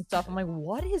creatures and stuff. I'm like,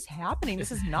 what is happening?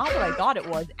 This is not what I thought it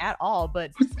was at all,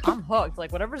 but I'm hooked.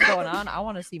 Like whatever's going on, I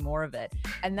want to see more of it.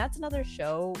 And that's another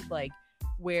show like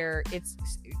where it's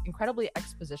incredibly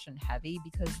exposition heavy,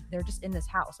 because they're just in this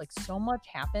house. Like so much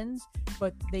happens,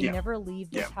 but they never leave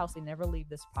this house. They never leave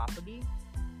this property.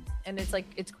 And it's like,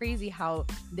 it's crazy how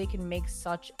they can make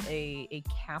such a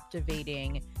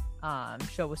captivating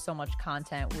show with so much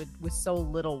content with so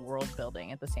little world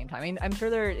building at the same time. I mean, I'm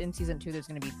sure in season 2 there's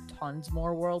going to be tons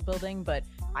more world building, but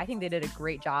I think they did a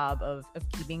great job of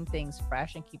keeping things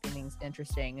fresh and keeping things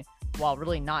interesting while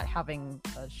really not having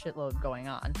a shitload going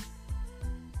on.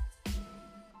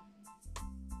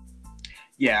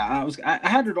 Yeah, I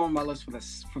had it on my list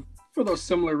for those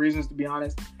similar reasons, to be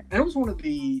honest. And it was one of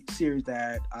the series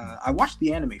that I watched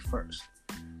the anime first.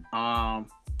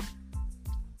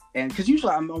 And because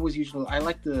usually I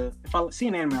like to, if I see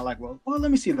an anime I like, well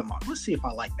let me see the manga. Let's see if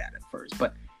I like that at first.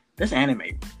 But this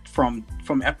anime from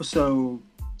episode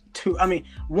 2, I mean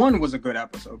 1 was a good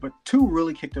episode, but 2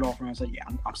 really kicked it off, and I was like, yeah,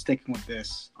 I'm sticking with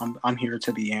this. I'm here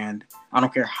to the end. I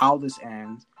don't care how this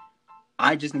ends.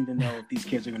 I just need to know if these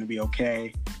kids are going to be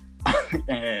okay.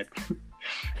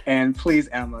 and please,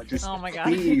 Emma, just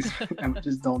please, Emma,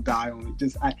 just don't die on me.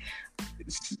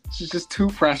 It's just too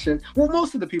precious. Well,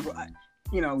 most of the people,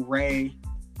 Ray,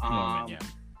 Norman,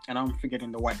 and I'm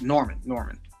forgetting the white Norman.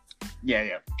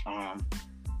 Yeah.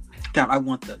 God, I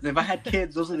want those. If I had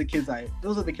kids, those are the kids I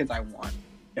want.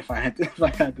 If I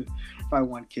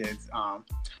want kids. But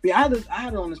yeah, I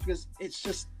had it on this because it's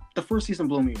just the first season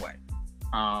blew me away.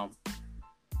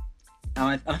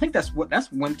 And I think that's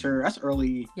winter. That's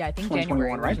early. Yeah, I think 2021,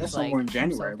 January, right? That's somewhere in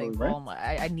January, so I believe,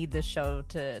 right? I need this show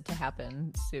to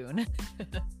happen soon.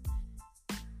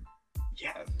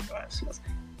 Yes.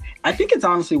 I think it's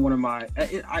honestly one of my.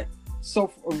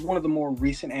 One of the more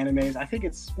recent animes. I think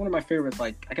it's one of my favorites.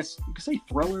 Like, I guess you could say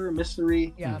thriller,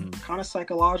 mystery, kind of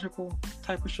psychological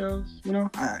type of shows.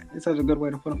 It's such a good way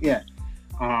to put them. Yeah.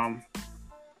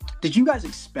 Did you guys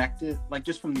expect it? Like,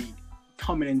 just from the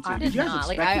coming into, did you guys not.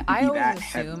 expect it to I be always that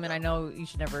assume, heavy? and I know you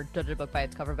should never judge a book by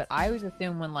its cover, but I always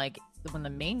assume when the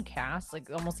main cast,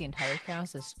 like almost the entire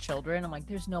cast, is children, I'm like,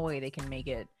 there's no way they can make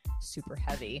it super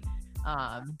heavy.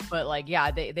 But like,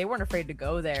 they weren't afraid to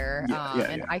go there.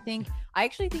 I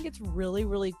actually think it's really,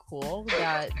 really cool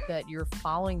that you're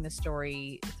following the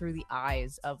story through the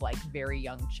eyes of like very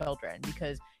young children,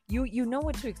 because you know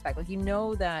what to expect. Like,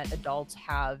 that adults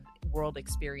have world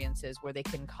experiences where they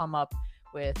can come up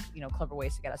with clever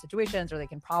ways to get out of situations, or they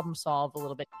can problem solve a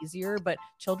little bit easier. But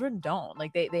children don't,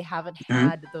 like, they haven't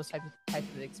had those types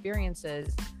of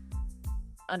experiences,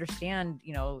 understand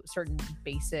certain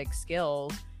basic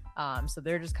skills. So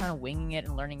they're just kind of winging it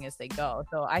and learning as they go.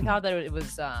 So I thought that it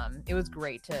was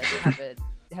great to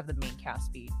have the main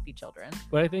cast be children.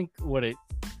 But I think what it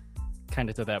kind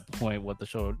of, to that point, what the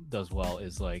show does well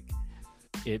is like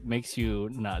it makes you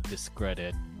not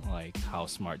discredit like how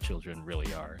smart children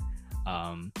really are.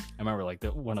 I remember like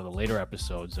one of the later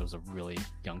episodes, there was a really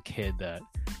young kid that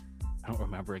I don't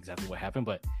remember exactly what happened,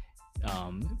 but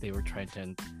they were trying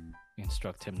to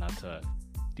instruct him not to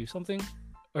do something,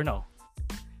 or no.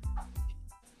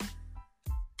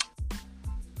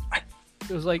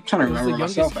 It was like, trying to remember the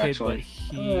youngest myself, kid, actually. but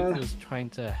he was trying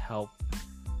to help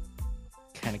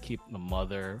kind of keep the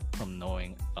mother from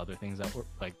knowing other things that were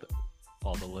like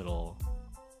all the little.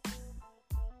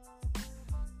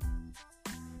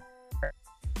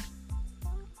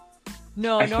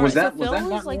 No. Was So that Phil was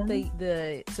not like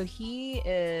normal? so he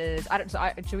is.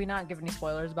 Should we not give any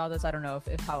spoilers about this? I don't know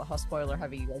if how spoiler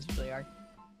heavy you guys usually are.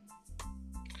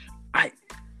 I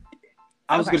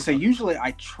was Okay. gonna say usually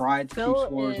I tried to Phil keep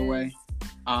spoilers away.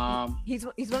 He's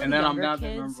one of and the then I'm younger not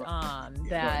kids remember-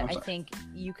 that I'm I sorry. think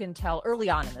you can tell early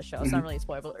on in the show. It's not really a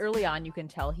spoiler, but early on you can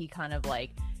tell he kind of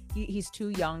like he's too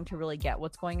young to really get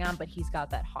what's going on, but he's got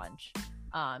that hunch.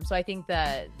 So I think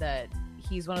that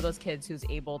he's one of those kids who's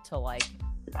able to like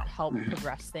help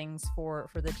progress things for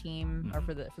the team or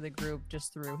for the group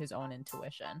just through his own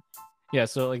intuition. Yeah,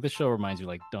 so like the show reminds you,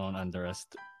 like, don't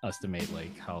underestimate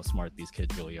like how smart these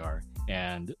kids really are.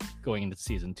 And going into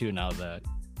season 2 now that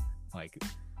like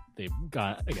they've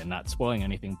got, again, not spoiling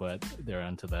anything, but they're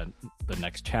onto the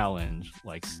next challenge,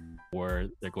 like where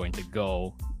they're going to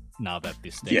go now that the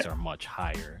stakes are much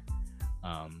higher.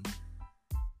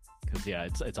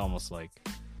 Because it's almost like,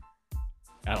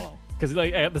 I don't know, because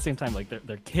like at the same time, like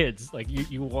they're kids, like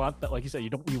you want that, like you said,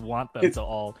 you want them to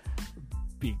all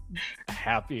be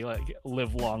happy, like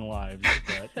live long lives,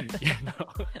 but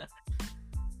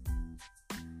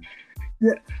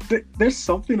There's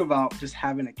something about just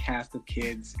having a cast of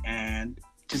kids and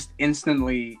just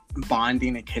instantly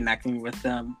bonding and connecting with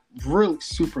them really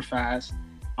super fast,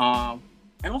 and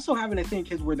also having a thing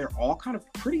kids where they're all kind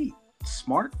of pretty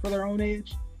smart for their own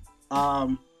age.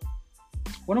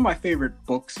 One of my favorite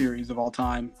book series of all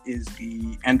time is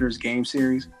the Ender's Game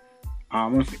series. I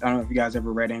don't know if you guys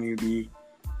ever read any of the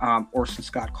Orson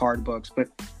Scott Card books, but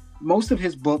most of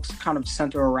his books kind of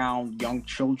center around young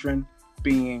children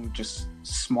being just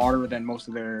smarter than most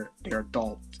of their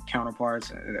adult counterparts,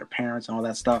 their parents and all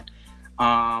that stuff.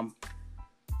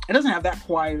 It doesn't have that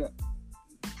quite.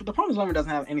 The Promised Land doesn't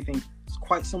have anything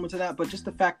quite similar to that, but just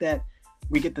the fact that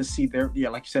we get to see their,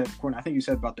 like you said, Courtney, I think you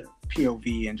said about their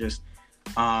POV and just,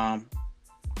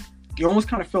 you almost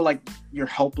kind of feel like you're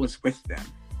helpless with them.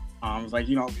 It's like,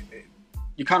 you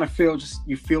kind of feel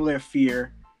you feel their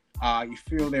fear, you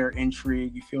feel their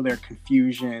intrigue, you feel their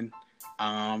confusion.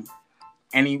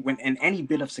 Any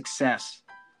bit of success,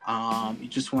 you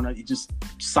just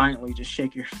silently just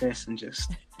shake your fist and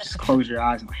just close your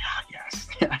eyes and like,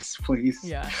 yes, please.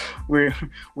 Yeah. We're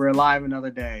alive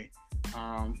another day.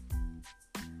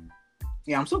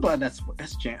 I'm so glad that's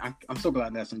I'm so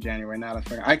glad that's in January now.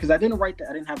 Because I didn't write that.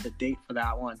 I didn't have the date for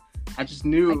that one. I just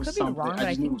knew it was something. I could be wrong, but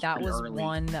I think that was early.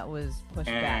 one that was pushed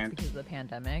back because of the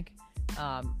pandemic.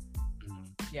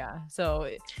 Yeah, so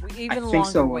even longer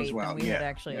so wait well. than we had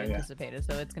actually anticipated.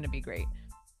 So it's going to be great.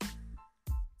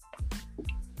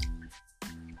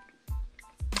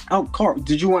 Oh, Carl,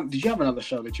 did you have another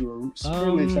show that you were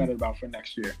really excited about for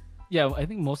next year? Yeah, I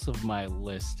think most of my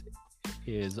list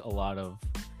is a lot of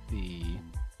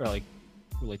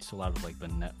relates to a lot of like the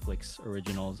Netflix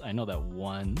originals. I know that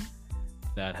one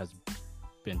that has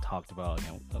been talked about,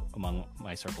 among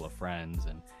my circle of friends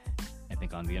and I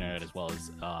think on the internet as well,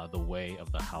 is The Way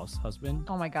of the House Husband.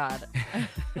 Oh my god.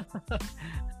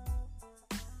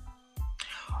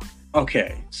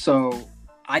 Okay, so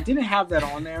I didn't have that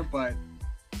on there, but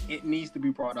it needs to be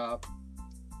brought up.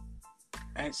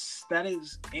 It's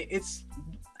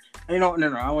no,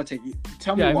 I want to take you.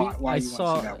 Tell me why you want to see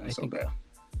that one so bad.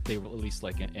 They released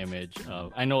like an image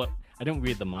of, I know I don't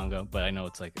read the manga, but I know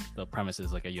it's like the premise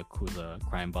is like a Yakuza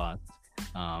crime boss,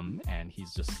 and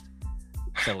he's just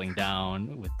settling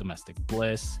down with domestic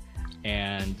bliss.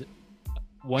 And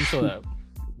one show that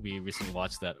we recently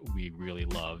watched that we really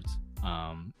loved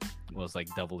was like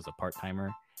Devil is a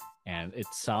Part-Timer, and it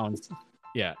sounds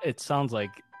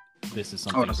like this is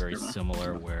something very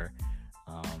similar where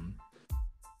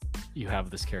you have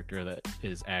this character that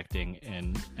is acting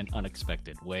in an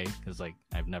unexpected way, because like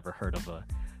I've never heard of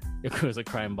Yakuza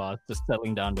crime boss just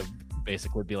settling down to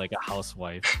basically be like a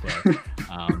housewife. But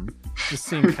just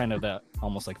seeing kind of that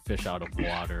almost like fish out of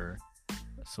water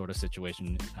sort of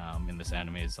situation in this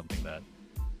anime is something that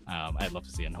I'd love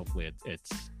to see, and hopefully it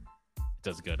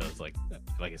does good as like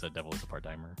I said, Devil is a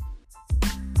part-timer.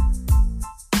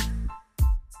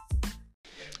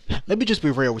 Let me just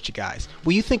be real with you guys.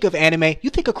 When you think of anime, you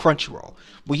think of Crunchyroll.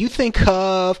 When you think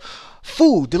of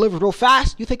food delivered real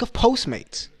fast, you think of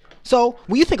Postmates. So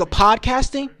when you think of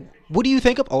podcasting, what do you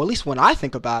think of? Or at least when I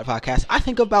think about podcasts, I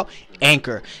think about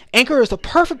Anchor. Anchor is the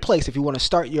perfect place if you want to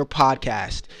start your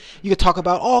podcast. You can talk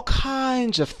about all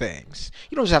kinds of things.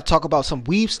 You don't just have to talk about some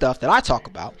weeb stuff that I talk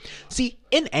about. See,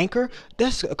 in Anchor,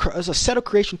 there's a set of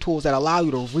creation tools that allow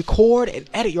you to record and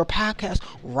edit your podcast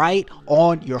right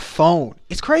on your phone.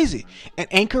 It's crazy. And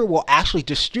Anchor will actually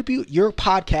distribute your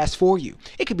podcast for you.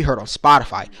 It can be heard on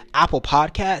Spotify, Apple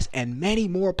Podcasts, and many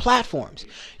more platforms.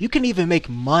 You can even make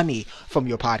money from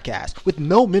your podcast with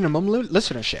no minimum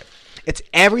listenership. It's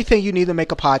everything you need to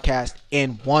make a podcast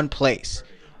in one place.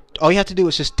 All you have to do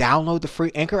is just download the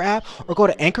free Anchor app or go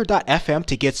to anchor.fm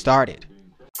to get started.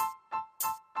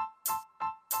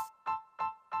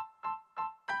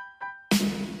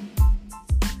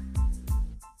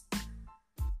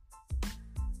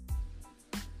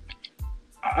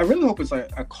 I really hope it's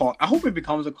like a cult. I hope it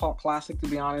becomes a cult classic, to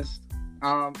be honest.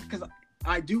 Because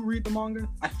I do read the manga.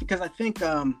 Because I think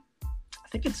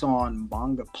it's on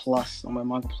Manga Plus, on my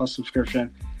Manga Plus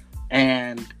subscription,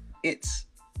 and it's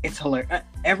hilarious.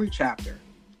 Every chapter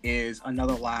is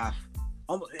another laugh.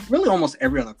 Really, almost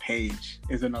every other page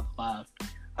is another laugh.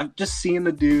 I'm just seeing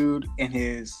the dude in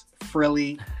his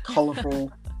frilly,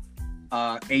 colorful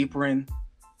apron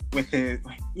with his,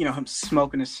 him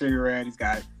smoking a cigarette. He's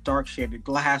got dark shaded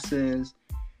glasses.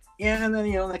 Yeah, and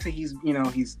then next thing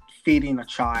he's feeding a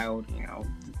child,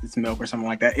 it's milk or something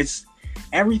like that. It's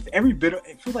every bit of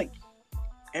it feels like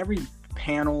every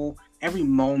panel, every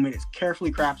moment is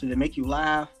carefully crafted to make you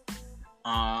laugh,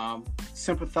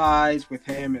 sympathize with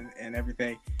him and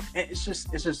everything. And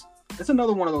it's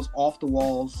another one of those off the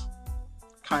walls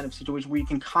kind of situation where you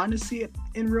can kind of see it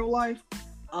in real life.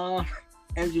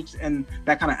 And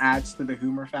that kind of adds to the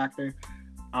humor factor.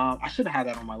 I should have had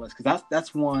that on my list because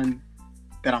that's one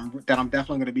that I'm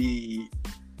definitely going to be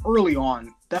early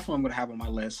on. Definitely I'm going to have on my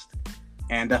list,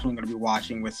 and definitely going to be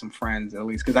watching with some friends at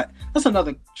least because that's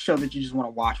another show that you just want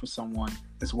to watch with someone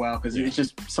as well because it's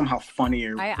just somehow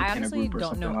funnier. I in a honestly group or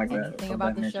don't know like anything that,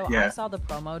 about the nature. show. Yeah. I saw the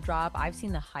promo drop. I've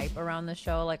seen the hype around the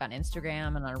show like on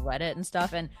Instagram and on Reddit and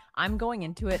stuff, and I'm going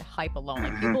into it hype alone.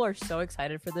 Like people are so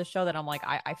excited for this show that I'm like,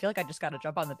 I feel like I just got to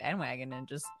jump on the bandwagon and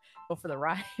just go for the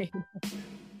ride.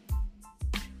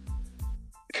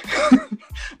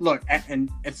 Look, and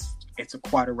it's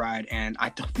quite a ride, and I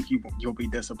don't think you'll be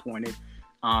disappointed.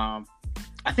 I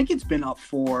think it's been up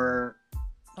for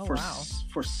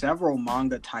several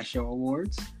manga Taisho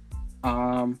awards.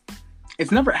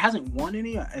 It hasn't won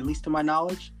any, at least to my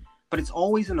knowledge, but it's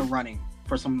always in the running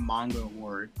for some manga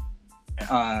award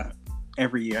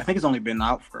every year. I think it's only been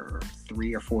out for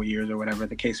 3 or 4 years or whatever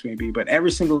the case may be, but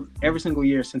every single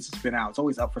year since it's been out, it's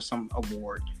always up for some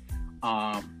award.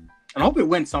 And I hope it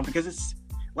wins something because it's,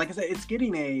 like I said, it's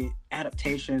getting a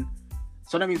adaptation.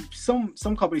 So that means some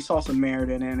companies saw some merit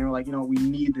in it and they were like, we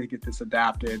need to get this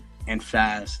adapted and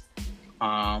fast.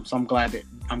 So I'm glad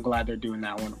they're doing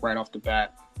that one right off the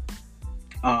bat.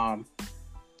 I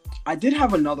did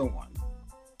have another one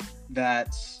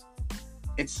that's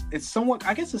it's somewhat,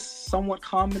 I guess it's somewhat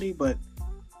comedy, but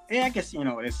yeah, I guess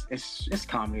it's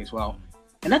comedy as well.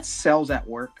 And that's Cells at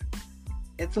Work.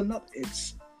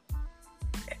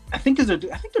 I think they're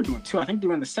doing two. I think they're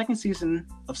doing the second season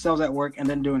of Cells at Work and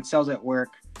then doing Cells at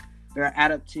Work. They're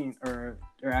adapting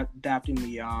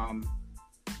the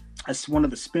as one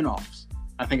of the spin-offs.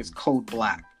 I think it's Code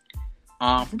Black.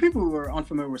 For people who are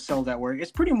unfamiliar with Cells at Work,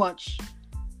 it's pretty much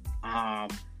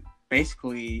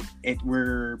basically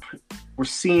we're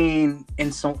seeing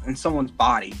in someone's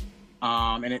body,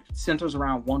 and it centers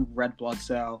around one red blood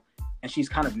cell, and she's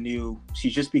kind of new. She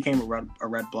just became a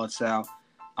red blood cell.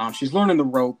 She's learning the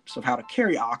ropes of how to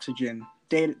carry oxygen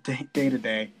day to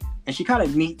day, and she kind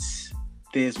of meets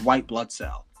this white blood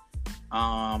cell.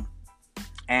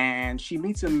 And she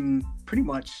meets him pretty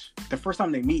much the first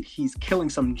time they meet, he's killing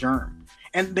some germ.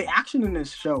 And the action in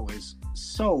this show is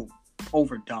so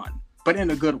overdone, but in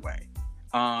a good way.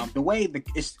 The way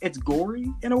it's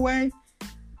gory in a way.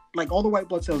 Like all the white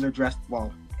blood cells are dressed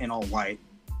in all white,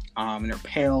 and they're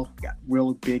pale, got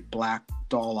real big black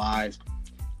doll eyes.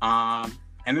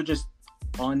 And they're just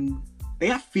they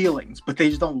have feelings, but they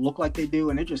just don't look like they do,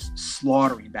 and they're just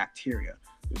slaughtering bacteria.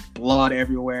 There's blood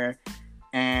everywhere,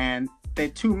 and they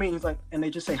two meet. He's like, and they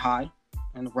just say hi,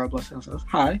 and the red blood cell says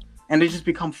hi, and they just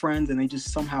become friends, and they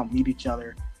just somehow meet each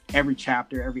other every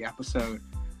chapter, every episode,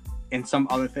 in some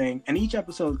other thing. And each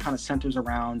episode kind of centers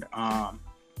around an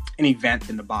event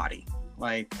in the body.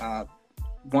 Like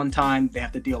one time they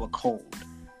have to deal with a cold,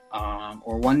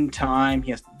 or one time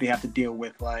they have to deal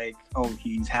with like, oh,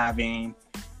 he's having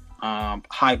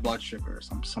high blood sugar or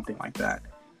something like that.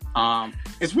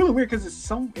 It's really weird because it's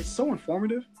so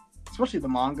informative, especially the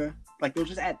manga. Like they'll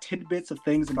just add tidbits of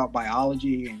things about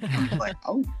biology, and I'm just like,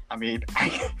 oh, I mean,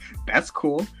 that's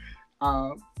cool.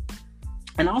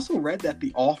 And I also read that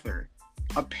the author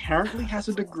apparently has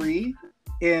a degree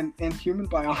in human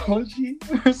biology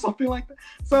or something like that.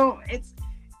 So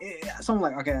so I'm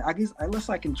like, okay, I guess unless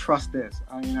I can trust this,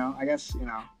 I guess,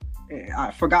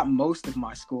 I forgot most of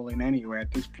my schooling anyway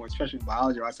at this point, especially in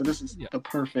biology, right? So this is the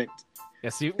perfect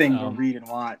thing to read and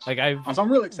watch. Like I've so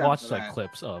I'm really excited watched for like that.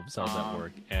 clips of Cells at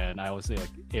Work, and I always say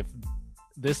like, if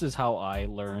this is how I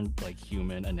learned like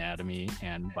human anatomy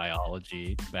and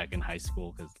biology back in high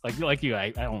school, because like you, I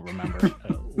don't remember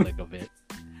a lick of it.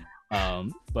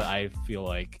 But I feel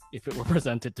like if it were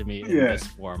presented to me in this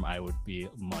form, I would be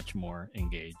much more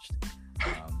engaged.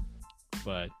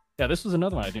 But yeah, this was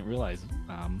another one I didn't realize.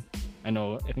 I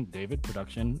think David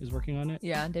Production is working on it.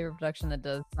 Yeah, David Production that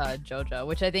does JoJo,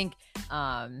 which I think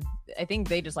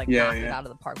they just like knocked it out of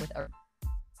the park with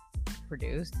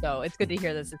produced. So it's good to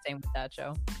hear that's the same with that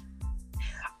show.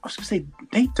 I was gonna say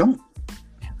they don't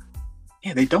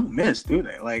miss, do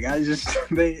they? Like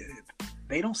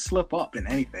they don't slip up in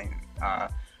anything.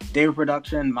 David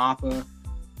Production, Mappa,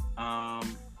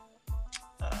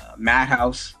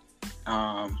 Madhouse,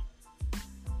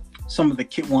 some of the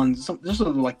kit ones. Those are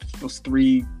like those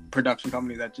three production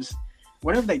companies that just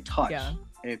whatever they touch,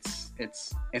 it's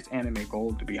anime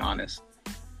gold, to be honest.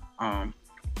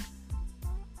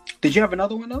 Did you have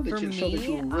another one though? Show that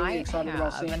you were really excited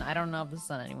about seeing? And I don't know if this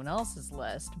is on anyone else's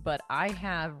list, but I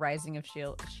have Rising of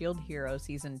Shield Hero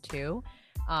season 2.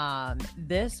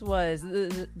 This was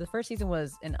the first season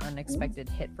was an unexpected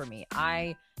hit for me.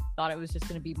 I thought it was just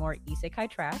going to be more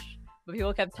isekai trash, but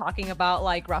people kept talking about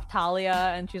like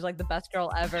Raftalia, and she's like the best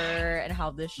girl ever, and how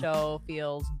this show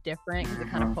feels different because it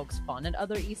kind of pokes fun at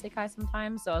other isekai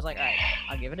sometimes. So I was like, all right,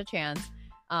 I'll give it a chance.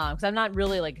 Because I'm not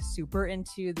really like super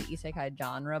into the isekai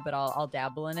genre, but I'll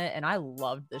dabble in it, and I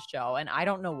loved this show, and I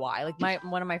don't know why. Like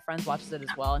one of my friends watches it as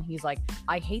well, and he's like,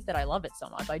 I hate that I love it so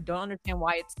much. I don't understand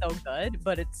why it's so good,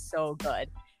 but it's so good.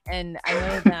 And I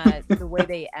know that the way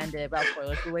they ended, without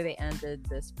spoilers, the way they ended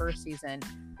this first season,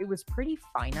 it was pretty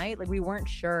finite. Like we weren't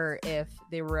sure if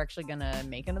they were actually gonna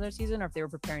make another season or if they were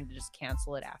preparing to just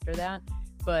cancel it after that.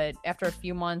 But after a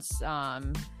few months,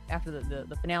 after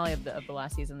the finale of the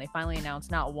last season, they finally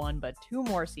announced not one but 2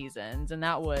 more seasons, and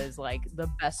that was like the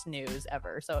best news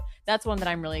ever. So that's one that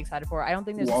I'm really excited for. I don't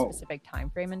think there's a specific time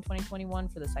frame in 2021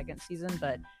 for the second season,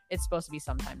 but it's supposed to be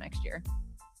sometime next year.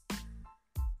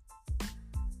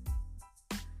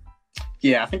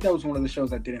 Yeah, I think that was one of the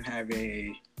shows that didn't have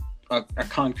a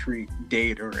concrete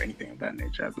date or anything of that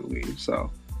nature, I believe.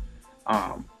 So,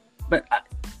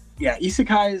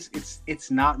 isekais,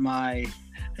 it's not my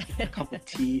cup of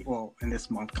tea. Well, in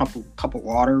this month, cup of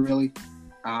water, really.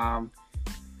 I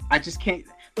just can't.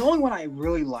 The only one I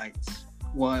really liked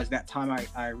was that time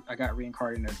I got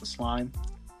reincarnated as a slime.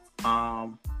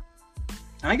 And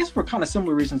I guess for kind of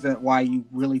similar reasons that why you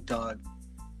really dug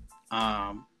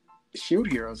Shield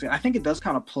Heroes. I think it does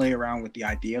kind of play around with the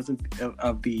ideas of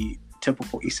the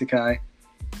typical isekai,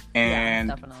 and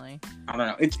definitely. I don't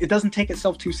know. It doesn't take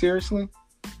itself too seriously,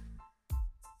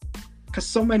 because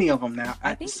so many of them now.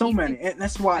 Many, and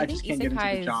that's why I just can't get into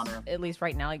the genre. At least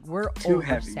right now, like we're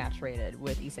oversaturated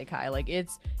with isekai. Like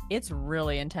it's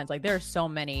really intense. Like there are so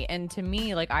many, and to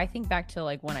me, like I think back to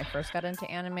like when I first got into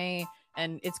anime.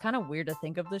 And it's kind of weird to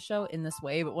think of the show in this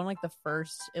way, but one of like the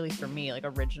first, at least for me, like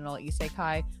original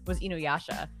isekai was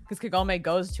Inuyasha, because Kagome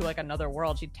goes to like another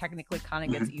world. She technically kind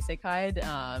of gets isekai'd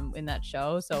in that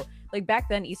show. So like back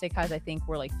then, isekais I think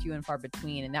were like few and far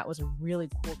between, and that was a really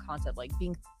cool concept, like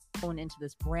being thrown into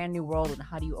this brand new world and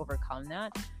how do you overcome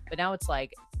that. But now it's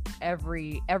like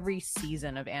every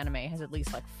season of anime has at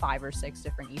least like 5 or 6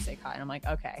 different isekai, and I'm like,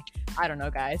 okay, I don't know,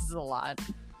 guys, this is a lot.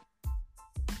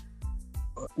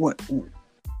 What?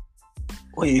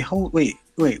 Wait, Weebs, hold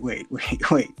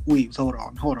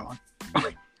on.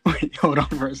 Wait, hold on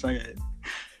for a second.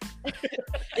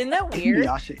 Isn't that weird?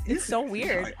 It's so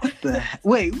weird. What the heck?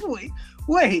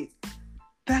 Wait.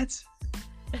 That's...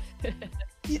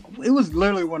 It was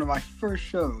literally one of my first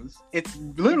shows. It's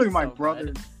literally my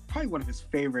brother's, probably one of his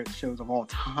favorite shows of all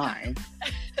time.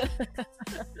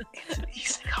 It's an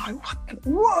isekai.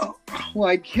 Whoa! Oh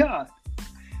my god.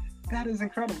 That is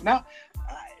incredible. Now,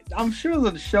 I'm sure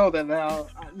the show that now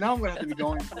I'm gonna have to be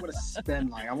going. I'm gonna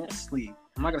spend I won't sleep.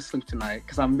 I'm not gonna sleep tonight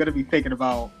because I'm gonna be thinking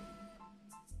about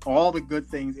all the good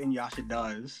things Inuyasha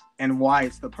does and why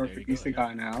it's the perfect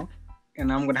isekai now.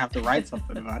 And I'm gonna have to write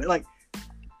something about it. Like,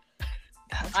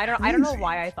 I don't know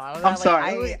why I thought of that. I'm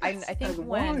sorry. I think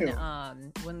when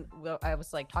I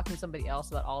was like talking to somebody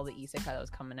else about all the isekai that was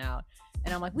coming out,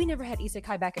 and I'm like, we never had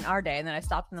isekai back in our day, and then I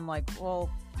stopped and I'm like, well,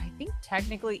 I think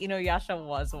technically Inuyasha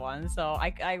was one, so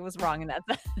I was wrong in that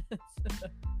sense.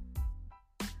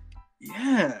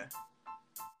 Yeah,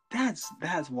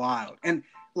 that's wild. And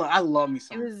look, I love me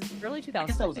some. It was early 2000s. I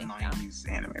guess that was a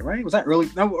 90s anime, right? Was that early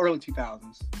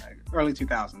 2000s? Early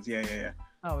 2000s. Yeah.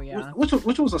 Oh yeah.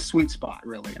 Which was a sweet spot,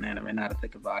 really, in anime. Now to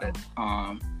think about it.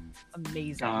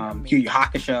 Amazing. Yu Yu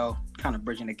Hakusho, kind of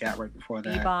bridging the gap right before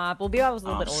that. Bebop. Well, Bebop was a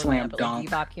little bit older, Slam but Dunk.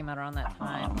 Bebop came out around that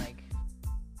time.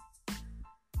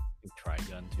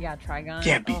 Trigun. Too. Yeah, Trigun.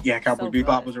 Cowboy so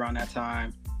Bebop good. was around that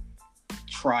time.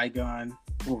 Trigun.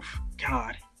 Oof,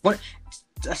 God. What?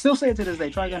 I still say it to this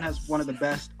day. Trigun has one of the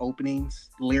best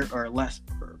openings, lyricless.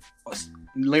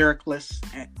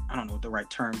 I don't know what the right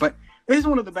term, but it is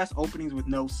one of the best openings with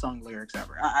no sung lyrics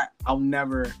ever. I'll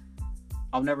never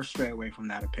stray away from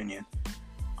that opinion.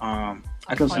 I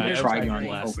could listen to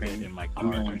Trigun opening in my car a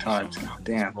million times. Just Oh,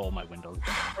 damn. roll my windows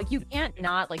down. Like you can't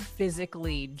not like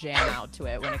physically jam out to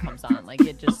it when it comes on. Like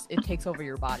it takes over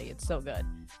your body. It's so good.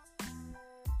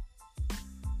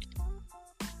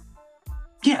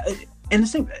 Yeah, and the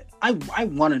same. I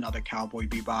want another Cowboy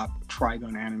Bebop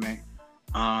Trigun anime.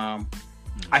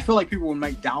 I feel like people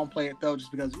might downplay it though,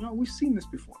 just because we've seen this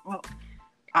before. Well,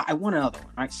 I want another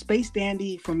one. Right? Space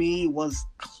Dandy for me was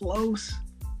close.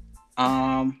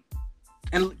 And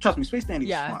trust me, Space Dandy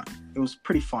was fun. It was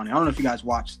pretty funny. I don't know if you guys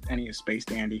watched any of Space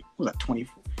Dandy. What was that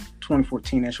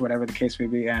 2014-ish, whatever the case may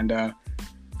be? And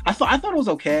I thought it was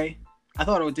okay. I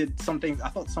thought it did some things. I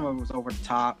thought some of it was over the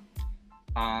top.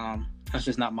 That's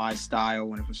just not my style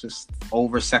when it was just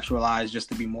over sexualized just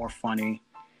to be more funny.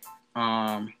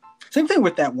 Same thing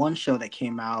with that one show that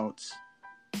came out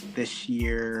this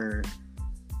year.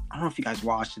 I don't know if you guys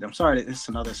watched it. I'm sorry, this is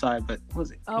another side, but what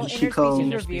was it?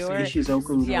 Interspecies Reviewer.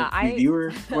 Ishizoku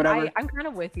Reviewer, whatever. I'm kind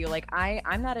of with you. Like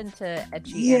I'm not into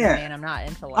ecchi anime, and I'm not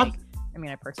into I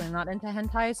personally am not into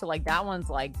hentai, so like that one's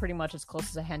like pretty much as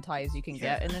close to hentai as you can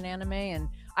get in an anime, and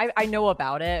I know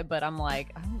about it, but I'm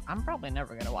like I'm probably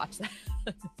never gonna watch that.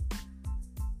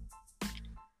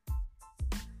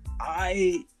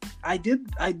 I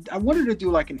wanted to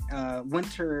do like an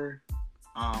winter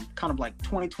kind of like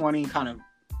 2020 kind of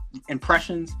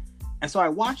impressions, and so I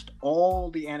watched all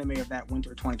the anime of that winter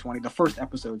 2020, the first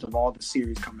episodes of all the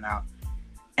series coming out.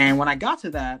 And when I got to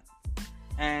that,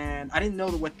 and I didn't know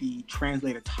what the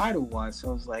translated title was, so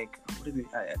I was like, what is it?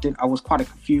 I was quite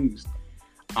confused.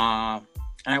 And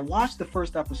I watched the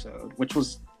first episode, which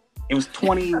was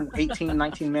 18,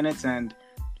 19 minutes and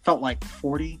felt like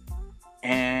 40.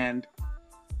 And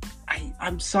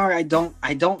I'm sorry, I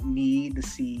don't need to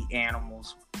see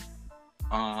animals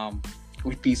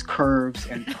with these curves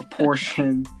and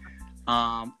proportion,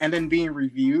 and then being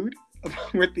reviewed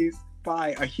with these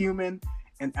by a human,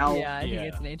 an elf, I think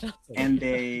it's an angel, and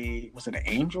was it an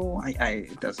angel?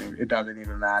 It doesn't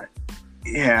even matter.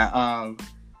 Yeah,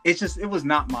 it was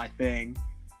not my thing.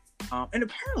 And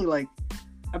apparently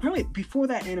before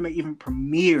that anime even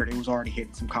premiered, it was already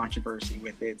hitting some controversy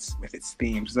with its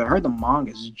themes. So I heard the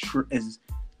manga is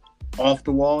off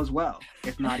the wall as well,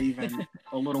 if not even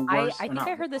a little worse. I think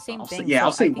I heard the same thing.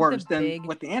 I'll say worse than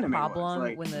what the anime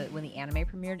problem was. When the anime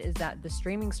premiered is that the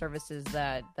streaming services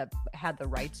that had the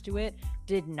rights to it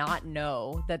did not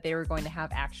know that they were going to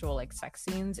have actual like sex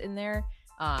scenes in there.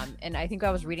 And I think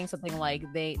I was reading something like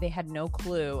they had no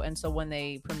clue, and so when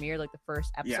they premiered like the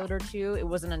first episode or two, it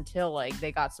wasn't until like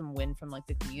they got some wind from like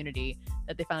the community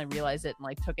that they finally realized it and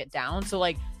like took it down. So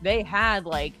like they had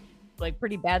like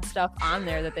pretty bad stuff on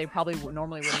there that they probably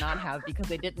normally would not have because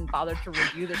they didn't bother to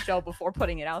review the show before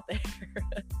putting it out there.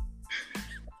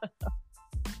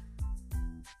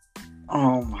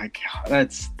 Oh my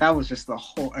god, that was just a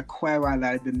quagmire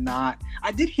that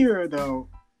I did hear though.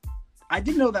 I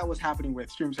didn't know that was happening with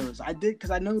stream services. I did,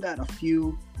 because I know that a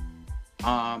few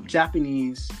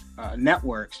Japanese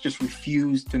networks just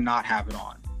refused to not have it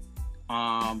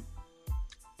on.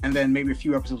 And then maybe a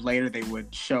few episodes later, they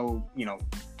would show,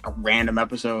 a random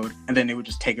episode, and then they would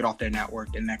just take it off their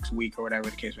network the next week or whatever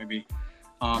the case may be.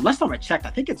 Last time I checked, I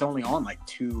think it's only on like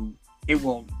two. I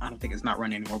don't think it's not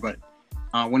running anymore, but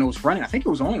when it was running, I think it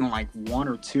was only on like one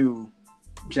or two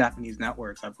Japanese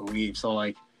networks, I believe. So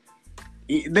like,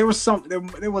 there was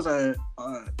a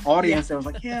audience that was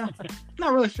like, I'm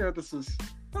not really sure this is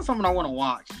not something I want to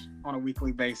watch on a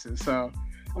weekly basis. So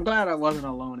I'm glad I wasn't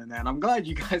alone in that. I'm glad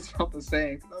you guys felt the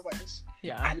same. 'Cause I was like,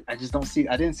 Yeah. I just don't see.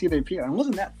 I didn't see the appeal. And it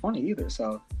wasn't that funny either.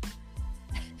 So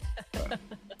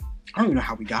I don't even know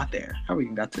how we got there. How we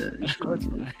even got to.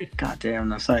 God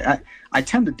damn! I'm sorry. I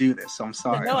tend to do this, so I'm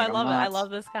sorry. No, Like, I love it. I love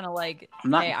this kind of like. I'm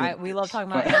not Hey, good we at love this,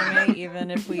 talking about but- anime, even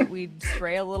if we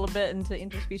stray a little bit into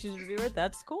interspecies reviewer.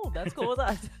 That's cool. That's cool with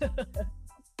us.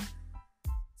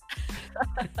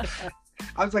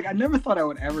 I was like, I never thought I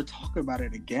would ever talk about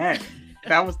it again.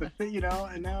 That was the thing, you know.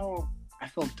 And now I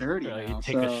feel dirty. Right, Now, you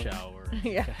take so a shower.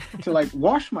 Yeah. to like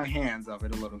wash my hands of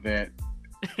it a little bit.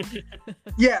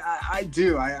 Yeah, I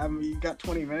do. I mean, you got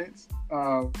 20 minutes.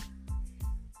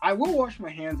 I will wash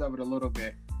my hands of it a little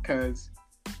bit because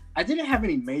I didn't have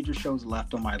any major shows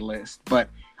left on my list, but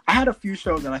I had a few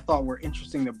shows that I thought were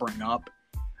interesting to bring up.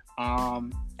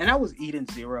 And that was Eden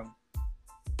Zero.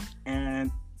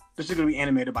 And this is going to be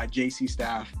animated by JC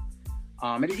Staff.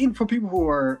 And even for people who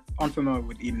are unfamiliar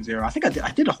with Eden Zero, I think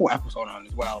I did a whole episode on it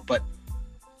as well. But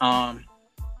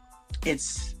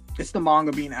it's the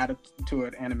manga being added to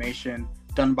an animation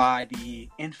done by the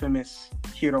infamous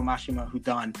Hiro Mashima, who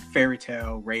done Fairy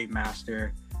Tail, Raid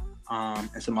Master, and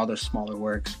some other smaller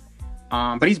works.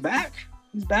 But he's back.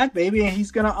 He's back, baby, and he's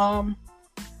gonna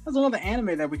there's another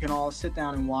anime that we can all sit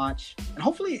down and watch. And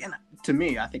hopefully, and to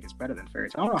me, I think it's better than Fairy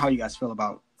Tail. I don't know how you guys feel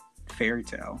about Fairy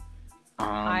Tail.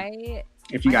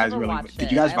 If you guys really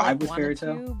did, you guys vibe with Fairy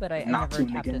Tail? But I Not never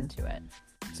tuned tapped again. into it.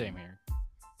 Same here.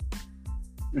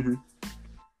 Mm-hmm.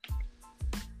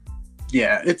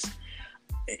 Yeah,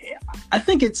 I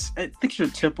think it's your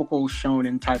typical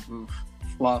shonen type of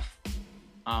fluff.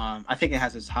 I think it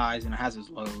has its highs and it has its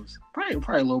lows. Probably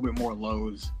a little bit more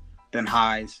lows than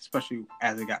highs, especially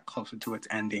as it got closer to its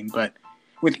ending. But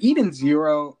with Eden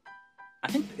Zero, I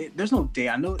think there's no day.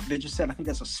 I know they just said I think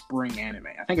that's a spring anime.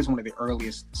 I think it's one of the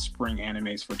earliest spring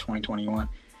animes for 2021.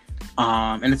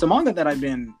 And it's a manga that I've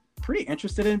been pretty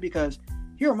interested in because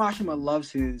Hiro Mashima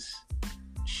loves his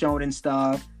shonen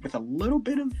stuff with a little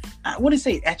bit of, I wouldn't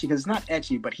say ecchi because it's not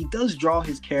ecchi, but he does draw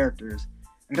his characters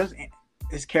and does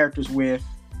his characters with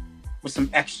some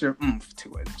extra oomph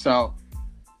to it. So,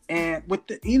 and with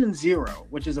the Eden Zero,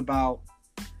 which is about,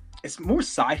 it's more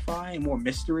sci-fi and more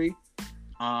mystery.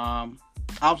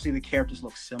 Obviously the characters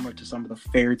look similar to some of the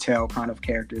Fairy Tail kind of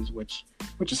characters, which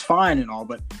is fine and all,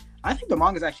 but I think the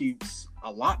manga is actually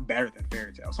a lot better than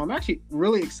Fairy Tail. So I'm actually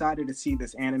really excited to see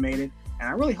this animated, and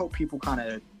I really hope people kind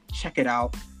of check it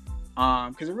out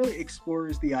because it really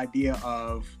explores the idea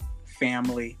of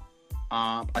family,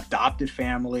 adopted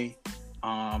family,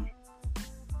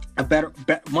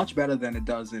 much better than it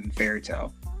does in Fairy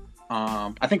Tail.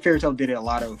 I think Fairy Tail did it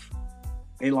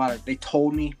they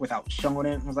told me without showing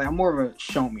it. I was like, I'm more of a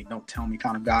show me, don't tell me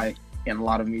kind of guy in a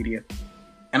lot of media.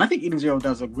 And I think Eden Zero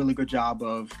does a really good job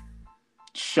of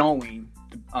showing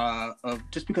of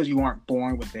just because you aren't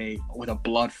born with a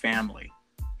blood family,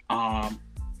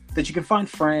 that you can find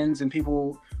friends and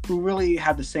people who really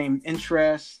have the same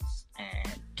interests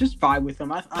and just vibe with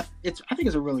them. I think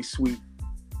it's a really sweet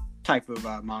type of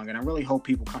manga, and I really hope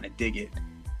people kind of dig it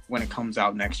when it comes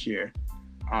out next year.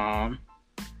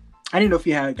 I didn't know if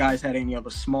you guys had any other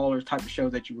smaller type of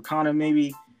shows that you were kind of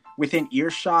maybe within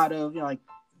earshot of, like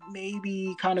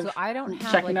maybe kind of So I don't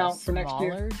have checking like out a for next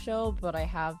year. smaller show, but I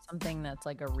have something that's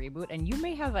like a reboot, and you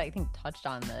may have, I think, touched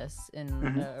on this in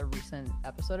a recent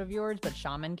episode of yours. But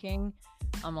Shaman King,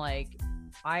 I'm like,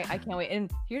 I can't wait.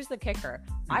 And here's the kicker: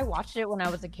 I watched it when I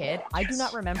was a kid. I do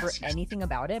not remember anything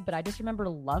about it, but I just remember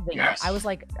loving it. I was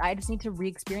like, I just need to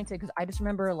re-experience it because I just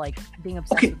remember like being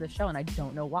obsessed with the show, and I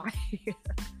don't know why.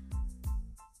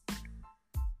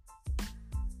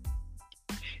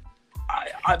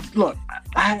 Look,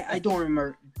 I don't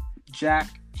remember jack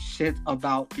shit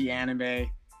about the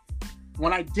anime.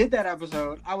 When I did that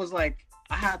episode, I was like,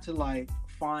 I had to like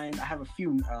find. I have a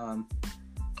few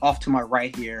off to my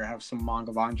right here. I have some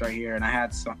manga volumes right here, and I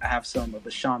have some of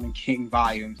the Shaman King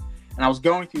volumes, and I was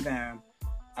going through them.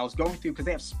 Because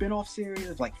they have spin-off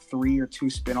series, like 3 or 2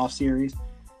 spin-off series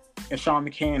of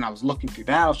Shaman King, and I was looking through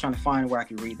that. I was trying to find where I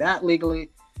could read that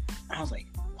legally, and I was like,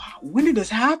 wow, when did this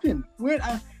happen?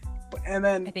 And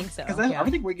then I think so. Because I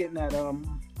think we're getting that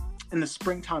in the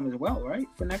springtime as well, right?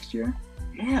 For next year.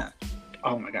 Yeah.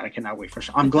 Oh my god, I cannot wait for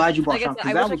sure. I'm glad you brought Shaman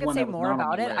King. I wish I could say more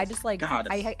about it. I just like God,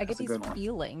 I get these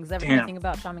feelings every Damn. time I think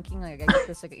about Shaman King. Like I get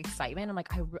this like excitement. I'm like,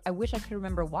 I wish I could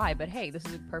remember why, but hey, this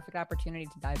is a perfect opportunity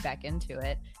to dive back into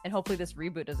it, and hopefully this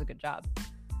reboot does a good job.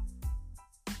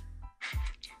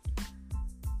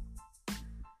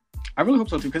 I really hope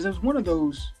so too, because it was one of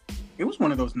those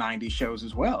 90s shows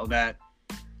as well that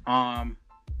I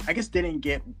guess didn't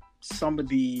get some of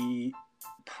the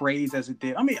praise as it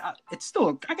did. I mean, it's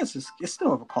still, I guess it's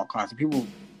still a cult classic. People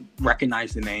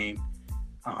recognize the name,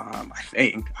 I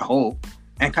hope,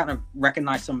 and kind of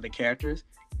recognize some of the characters.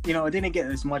 You know, it didn't get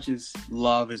as much as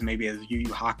love as maybe as Yu Yu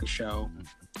Hakusho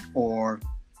or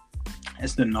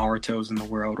as the Narutos in the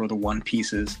world or the One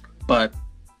Pieces, but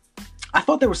I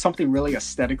thought there was something really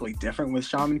aesthetically different with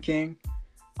Shaman King.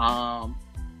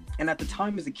 And at the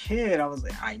time as a kid, I was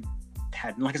like, I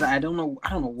said, I don't know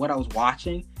what I was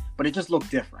watching, but it just looked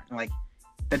different. Like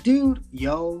the dude,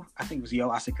 I think it was Yo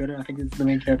Asakura, I think is the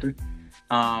main character.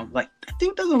 Like that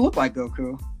dude doesn't look like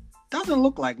Goku, doesn't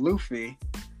look like Luffy.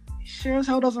 He sure as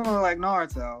hell doesn't look like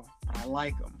Naruto. I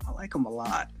like him. I like him a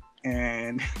lot,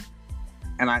 and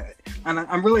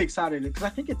I'm really excited because I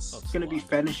think it's going to be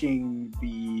finishing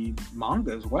the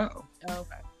manga as well. Oh,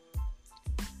 okay.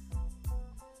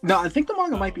 No, I think the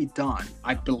manga might be done.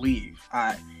 I believe.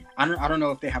 I don't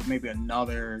know if they have maybe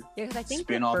another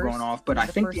spin-off going off, but I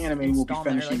think the anime will be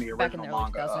finishing the original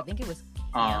manga. So I think it was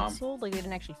canceled. Like they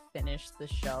didn't actually finish the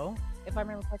show, if I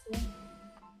remember correctly.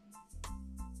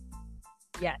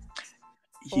 Yes.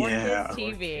 Yeah.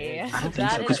 4Kids TV. I don't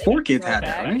think so, because 4Kids had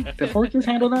that, right? Did 4Kids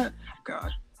handle that? Oh,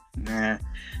 God. Nah.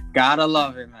 Gotta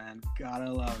love it, man.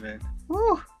 Gotta love it.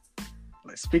 Woo.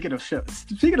 Like, speaking of,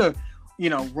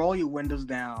 roll your windows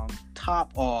down,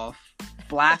 top off,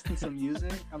 blasting some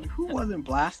music. I mean, who wasn't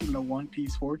blasting the One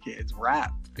Piece 4Kids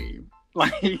rap theme?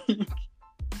 I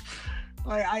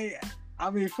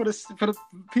mean, for the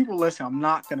people listening, I'm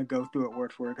not gonna go through it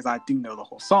word for word because I do know the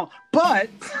whole song, but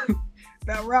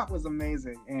that rap was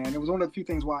amazing, and it was one of the few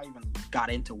things why I even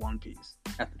got into One Piece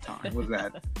at the time. Was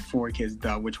that 4Kids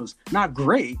dub, which was not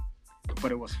great,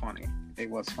 but it was funny. It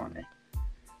was funny.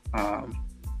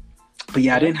 But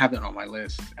yeah, I didn't have that on my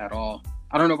list at all.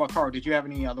 I don't know about Carl. Did you have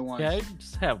any other ones? Yeah, I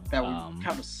just have that were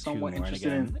kind of somewhat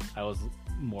interested in. I was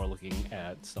more looking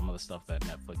at some of the stuff that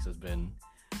Netflix has been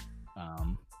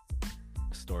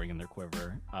storing in their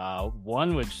quiver.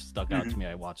 One which stuck out to me,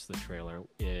 I watched the trailer,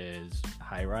 is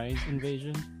High Rise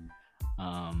Invasion.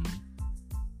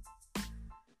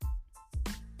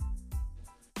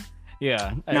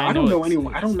 Yeah, I don't know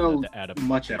anyone. I don't know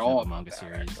much at all about the manga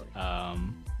series.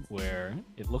 Where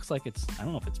it looks like it's, I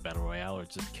don't know if it's battle royale or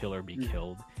it's just kill or be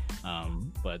killed.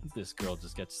 But this girl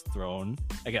just gets thrown.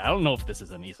 Again, I don't know if this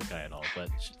is an isekai at all, but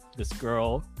this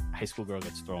girl, high school girl,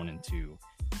 gets thrown into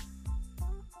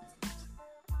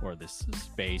this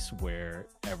space where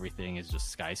everything is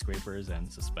just skyscrapers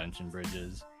and suspension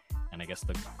bridges. And I guess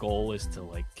the goal is to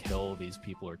like kill these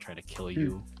people or try to kill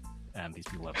you. And these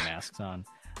people have masks on.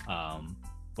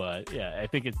 But yeah, I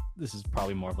think this is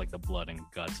probably more of like the blood and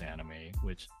guts anime,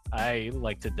 which I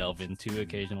like to delve into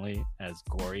occasionally, as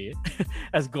gory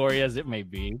as it may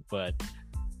be. But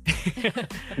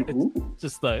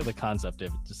just the concept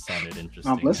of it just sounded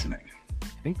interesting. I'm listening.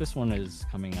 I think this one is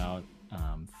coming out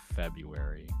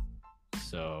February,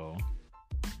 so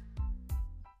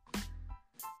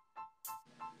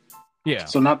yeah.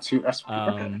 So not too. Okay.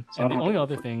 So and the only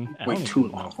other thing, I don't too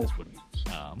even know if this would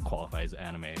qualify as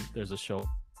anime. There's a show,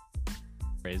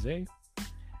 Reze. If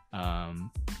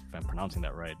I'm pronouncing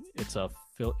that right,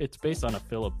 it's based on a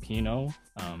Filipino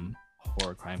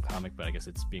horror crime comic, but I guess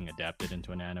it's being adapted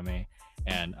into an anime.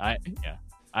 And I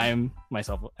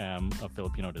myself am of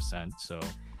Filipino descent, so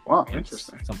wow,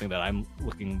 interesting. Something that I'm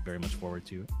looking very much forward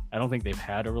to. I don't think they've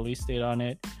had a release date on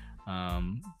it,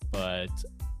 but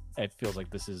it feels like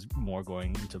this is more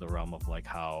going into the realm of like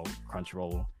how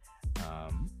Crunchyroll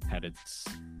had its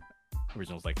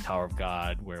originals, like Tower of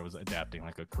God, where it was adapting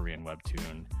like a Korean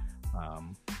webtoon,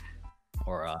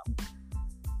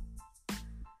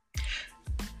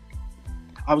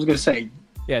 I was gonna say,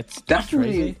 yeah, it's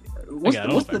definitely.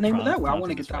 What's the name of that? I want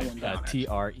to get that one down. Trese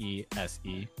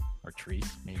or Treese,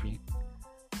 maybe.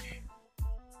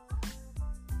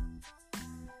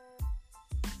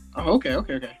 Oh, okay. I'm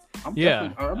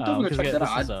definitely gonna check that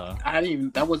out. I hadn't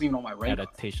even, that wasn't even on my radar.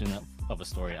 Adaptation of a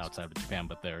story outside of Japan,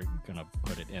 but they're gonna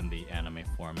put it in the anime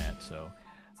format. So,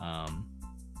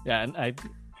 yeah, and I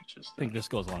think this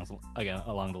goes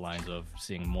along the lines of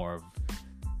seeing more of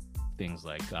things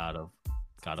like God of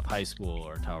High School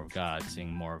or Tower of God,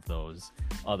 seeing more of those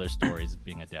other stories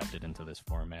being adapted into this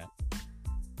format.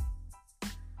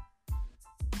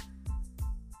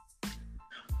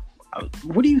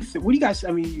 What do you guys?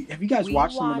 I mean, have you guys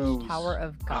watched some of those Tower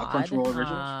of God Crunchyroll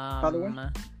originals? By the way,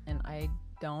 and I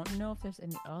don't know if there's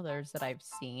any others that I've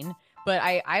seen, but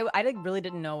I really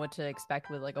didn't know what to expect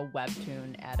with like a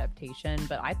webtoon adaptation.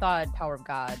 But I thought Tower of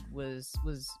God was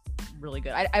really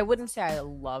good. I wouldn't say I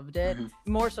loved it.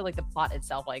 More so like the plot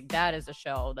itself. Like that is a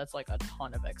show that's like a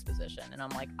ton of exposition, and I'm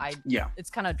like, it's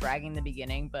kind of dragging the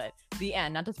beginning, but the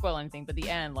end. Not to spoil anything, but the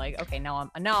end. Like, okay, now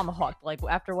I'm hooked. Like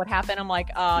after what happened, I'm like,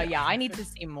 yeah, I need to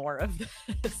see more of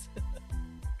this.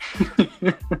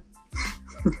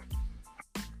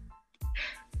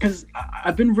 Because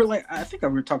I've been really, I think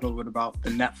I've talked a little bit about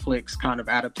the Netflix kind of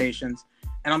adaptations,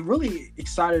 and I'm really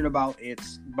excited about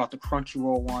the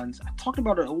Crunchyroll ones. I talked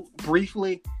about it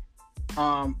briefly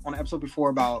on an episode before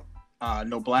about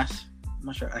Noblesse. I'm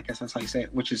not sure, I guess that's how you say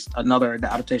it, which is the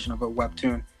adaptation of a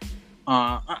webtoon.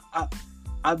 I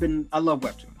love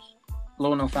webtoons.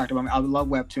 Little known fact about me, I love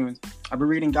webtoons. I've been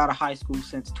reading God of High School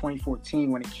since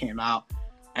 2014 when it came out,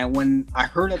 and when I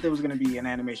heard that there was going to be an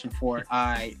animation for it,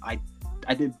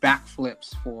 I did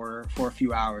backflips for a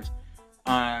few hours.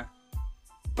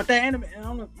 But the anime, I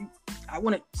don't know, I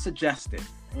wouldn't suggest it.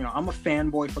 You know, I'm a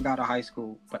fanboy for God of High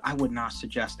School, but I would not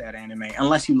suggest that anime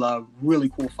unless you love really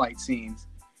cool fight scenes,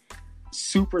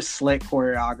 super slick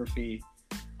choreography,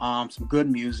 some good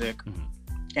music,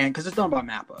 and because it's done by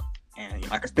Mappa, and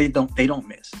like they don't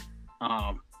miss.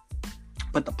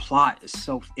 But the plot is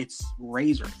it's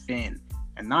razor thin,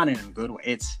 and not in a good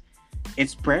way.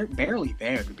 It's barely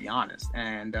there, to be honest,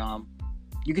 and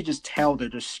you could just tell they're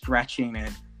just stretching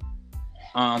it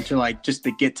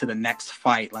to get to the next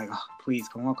fight. Like, oh, please,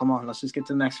 come on, let's just get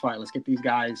to the next fight. Let's get these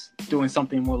guys doing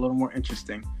something a little more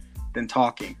interesting than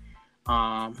talking.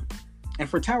 And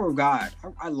for Tower of God,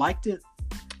 I liked it.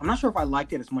 I'm not sure if I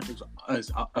liked it as much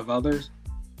as of others.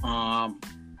 I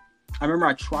remember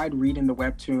I tried reading the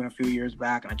webtoon a few years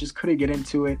back, and I just couldn't get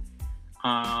into it.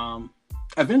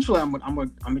 Eventually, I'm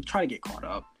gonna try to get caught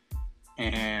up,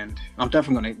 and I'm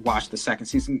definitely gonna watch the second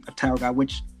season of Tower of God,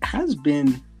 which has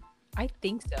been. I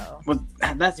think so. Well,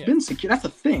 that's been secure. That's a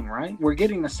thing, right? We're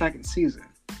getting the second season.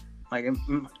 Like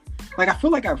I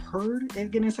feel like I've heard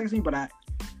it getting a second season, but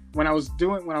when I was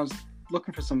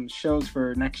looking for some shows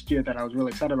for next year that I was really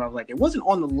excited about, like it wasn't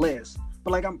on the list,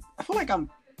 but like I feel like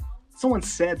someone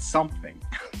said something.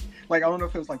 Like I don't know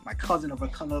if it was like my cousin of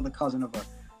another cousin of a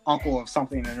uncle of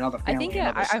something in another family. I think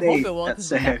I hope it will, because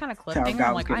that kind of clipping.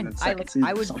 I'm like,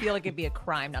 I would feel like it'd be a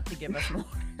crime not to give us more.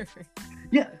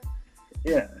 Yeah.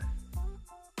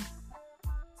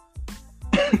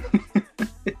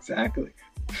 Exactly.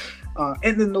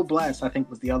 And then Noblesse, I think,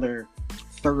 was the other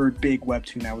third big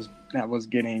webtoon that was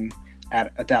getting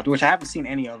adapted, which I haven't seen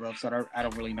any of them, so I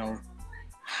don't really know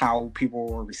how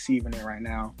people are receiving it right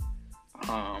now.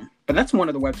 But that's one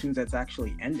of the webtoons that's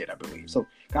actually ended, I believe. So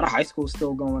God of High School is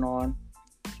still going on.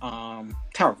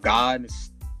 Tower of God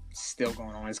is still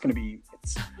going on. It's going to be.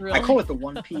 Really? I call it the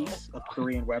One Piece of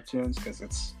Korean webtoons because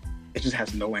it just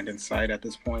has no end in sight at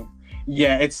this point.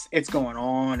 Yeah, it's going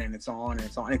on and it's on and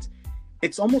it's on.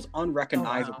 It's almost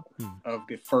unrecognizable of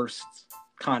the first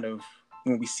kind of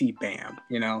when we see Bam.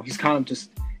 You know, he's kind of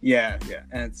just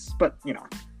and but you know,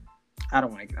 I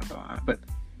don't want to get into that. But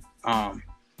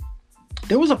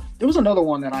there was another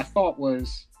one that I thought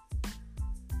was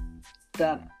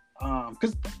that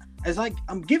because as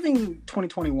I'm giving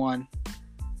 2021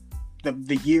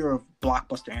 the year of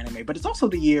blockbuster anime, but it's also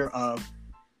the year of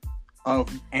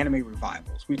anime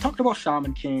revivals. We talked about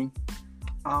Shaman King,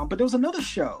 but there was another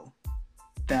show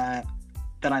that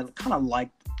I kind of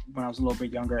liked when I was a little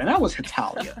bit younger, and that was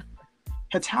Hetalia.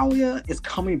 Hetalia is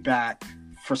coming back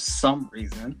for some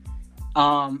reason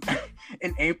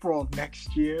in April of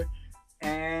next year,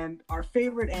 and our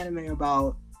favorite anime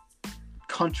about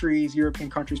countries, European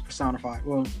countries personified,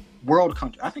 well, world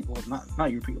countries, I think, well,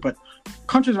 not European, but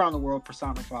countries around the world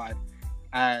personified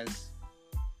as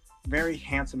very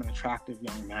handsome and attractive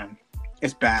young men.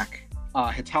 It's back.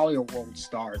 Hetalia World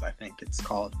Stars, I think it's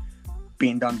called,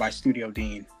 being done by Studio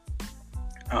Dean.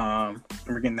 And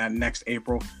we're getting that next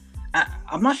April.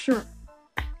 I'm not sure.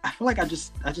 I feel like I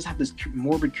just have this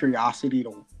morbid curiosity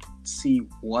to see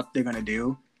what they're gonna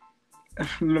do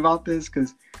about this,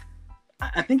 because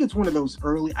I think it's one of those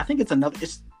early. I think it's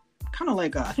kind of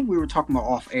like I think we were talking about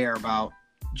off air about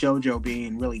JoJo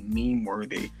being really meme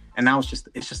worthy, and now it's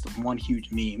just one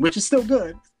huge meme, which is still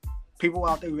good. People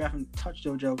out there who haven't touched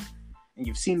JoJo and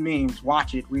you've seen memes,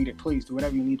 watch it, read it, please do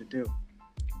whatever you need to do.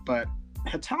 But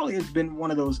Hetalia has been one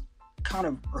of those kind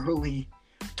of early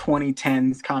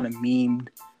 2010s kind of memed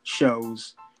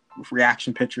shows with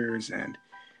reaction pictures and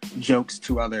jokes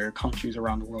to other countries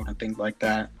around the world and things like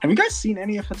that. Have you guys seen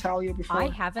any of Hetalia before? I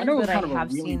haven't, but I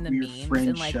have seen the memes,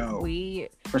 and like we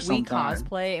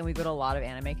cosplay and we go to a lot of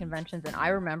anime conventions, and I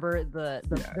remember the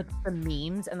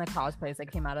memes and the cosplays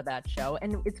that came out of that show.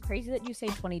 And it's crazy that you say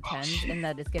 2010s and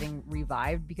that it's getting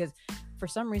revived, because for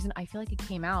some reason I feel like it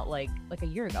came out like a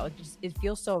year ago. It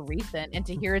feels so recent, and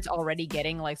to hear it's already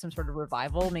getting like some sort of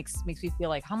revival makes me feel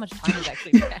like how much time has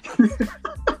actually passed.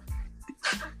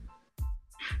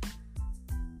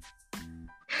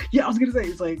 Yeah, I was gonna say,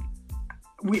 it's like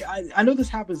I know this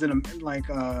happens in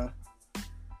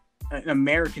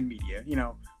American media. You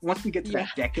know, once we get to that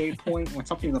decade point, when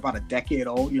something's about a decade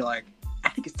old, you're like, I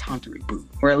think it's time to reboot,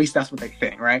 or at least that's what they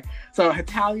think, right? So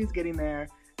Italia's getting there,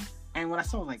 and when I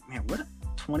saw, like, man, what a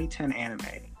 2010 anime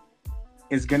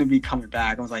is gonna be coming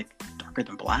back? I was like, Darker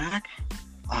Than Black,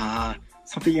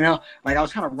 something, you know, like I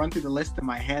was trying to run through the list in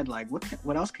my head, like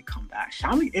what else could come back?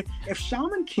 If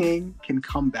Shaman King can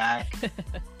come back,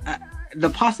 the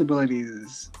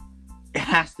possibilities, it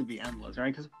has to be endless,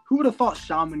 right? Because who would have thought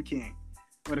Shaman King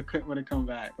would have came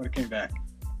back?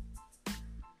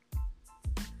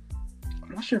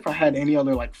 I'm not sure if I had any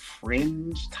other like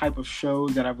fringe type of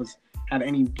shows that had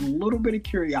any little bit of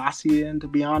curiosity in, to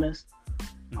be honest.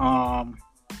 There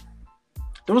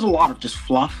was a lot of just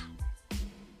fluff.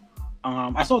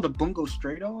 I saw the Bungo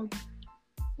Stray Dogs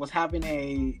was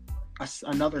having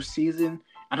another season.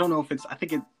 I don't know if I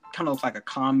think it kind of looks like a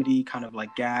comedy, kind of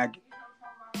like gag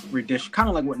rendition, kind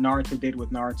of like what Naruto did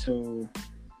with Naruto.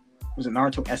 Was it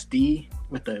Naruto SD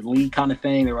with the lead kind of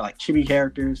thing? They were like chibi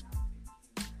characters.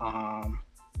 And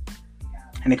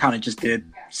they kind of just did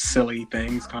silly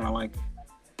things, kind of like,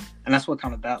 and that's what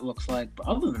kind of that looks like. But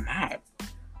other than that,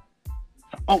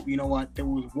 oh, you know what? There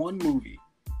was one movie.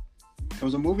 There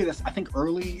was a movie that's, I think,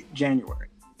 early January.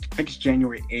 I think it's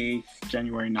January 8th,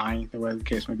 January 9th, or whatever the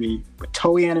case may be. But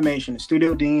Toei Animation and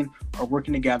Studio Dean are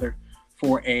working together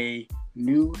for a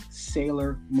new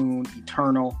Sailor Moon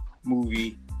Eternal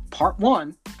movie, part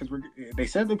 1, because they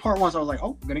said the part 1, so I was like,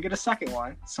 oh, we're going to get a second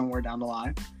one somewhere down the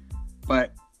line.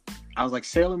 But I was like,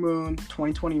 Sailor Moon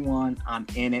 2021, I'm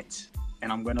in it,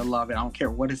 and I'm going to love it. I don't care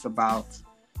what it's about.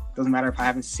 Doesn't matter if I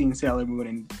haven't seen Sailor Moon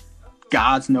in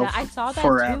God's no I saw that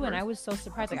forever. too, and I was so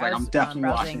surprised. I was definitely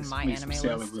browsing my watching anime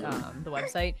list, the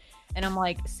website, and I'm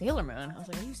like, Sailor Moon. I was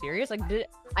like, are you serious? Like,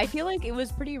 I feel like it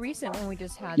was pretty recent when we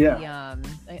just had the I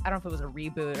don't know if it was a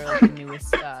reboot or like the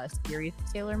newest series of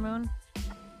Sailor Moon.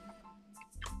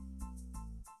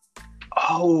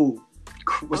 Oh,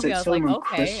 was it Sailor Moon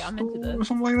okay, Crystal I'm into this, or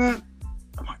something like that?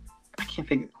 I can't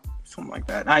think of something like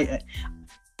that.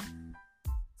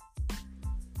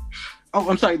 Oh,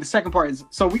 I'm sorry. The second part is,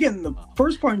 so we get in the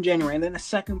first part in January, and then the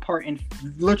second part in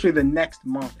literally the next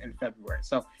month in February.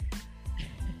 So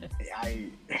I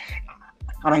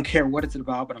don't care what it's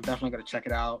about, but I'm definitely going to check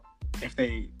it out. If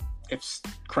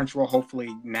Crunchyroll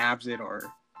hopefully nabs it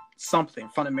or something,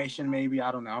 Funimation maybe,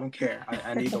 I don't know. I don't care.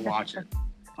 I need to watch it.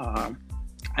 I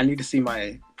need to see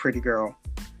my pretty girl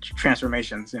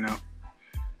transformations, you know.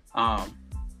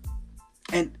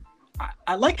 And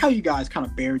I like how you guys kind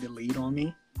of buried the lead on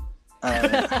me.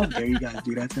 How dare you guys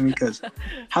do that to me? Because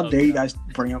how dare you guys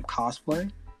bring up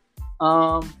cosplay?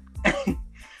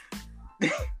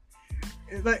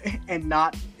 And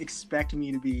not expect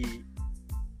me to be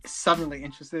suddenly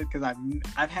interested, because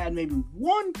I've had maybe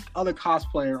one other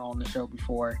cosplayer on the show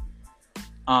before.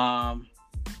 And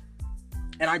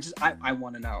I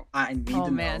want to know. I need to know. Oh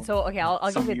man! So okay,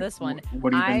 I'll give you this one.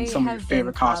 What have been some of your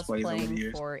favorite cosplays over the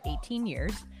years? For 18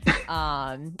 years.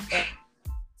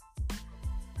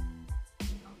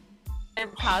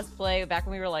 Cosplay back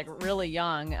when we were like really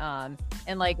young,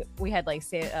 and like we had like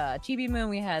Chibi Moon,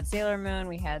 we had Sailor Moon,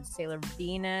 we had Sailor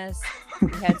Venus,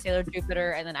 we had Sailor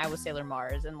Jupiter, and then I was Sailor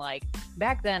Mars. And like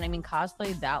back then, I mean,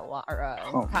 cosplay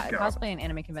cosplay and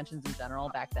anime conventions in general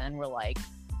back then were like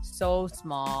so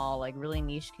small, like really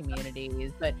niche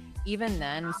communities. But even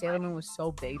then, Sailor Moon was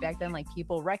so big back then, like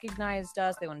people recognized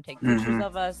us, they want to take pictures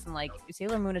of us, and like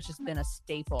Sailor Moon has just been a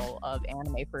staple of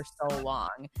anime for so long.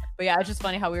 But yeah, it's just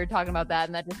funny how we were talking about that,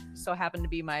 and that just so happened to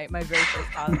be my very first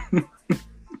cosplay.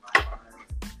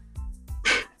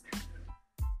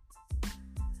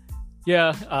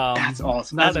 Yeah, that's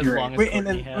awesome. Not that's as great. long as Wait, and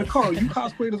then Carl, you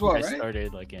cosplayed as well, right? I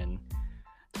started like in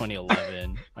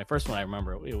 2011. My first one, I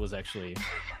remember, it was actually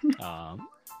a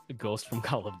Ghost from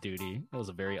Call of Duty. It was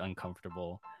a very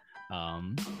uncomfortable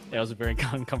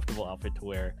uncomfortable outfit to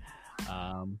wear.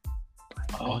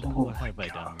 What have I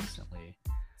done recently?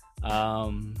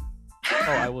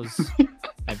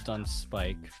 I've done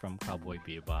Spike from Cowboy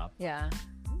Bebop. Yeah.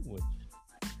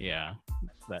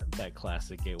 That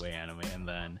classic gateway anime. And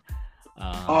then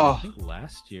I think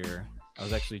last year I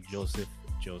was actually Joseph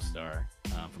Joestar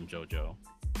from JoJo.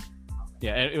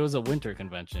 Yeah, it was a winter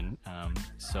convention,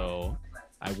 so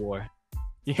I wore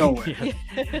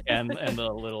and the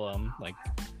little like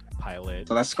pilot.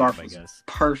 So that scarf, I guess,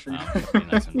 perfect. pretty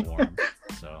nice and warm.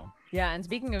 So Yeah, and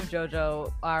speaking of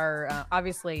JoJo, our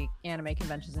obviously anime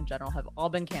conventions in general have all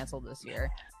been canceled this year.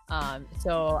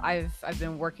 So I've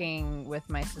been working with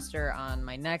my sister on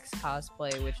my next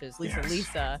cosplay, which is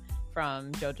Lisa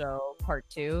from JoJo Part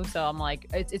 2. So I'm like,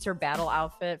 it's her battle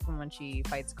outfit from when she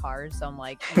fights cars. So I'm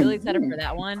like really excited for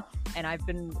that one. And I've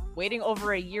been waiting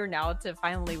over a year now to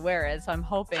finally wear it. So I'm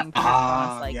hoping, fingers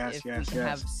crossed, like if we can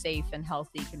have safe and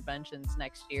healthy conventions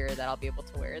next year, that I'll be able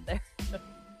to wear it there.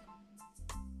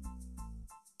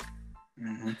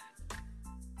 Mm-hmm.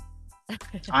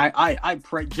 I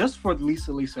pray just for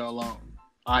Lisa alone.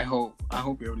 I hope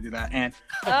you're able to do that. And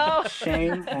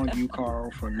shame on you,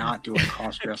 Carl, for not doing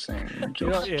cross dressing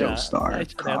Joestar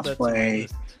cosplay.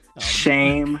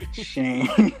 Shame.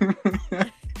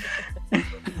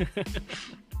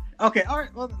 Okay, all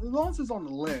right. Well, as long as it's on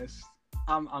the list,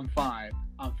 I'm fine.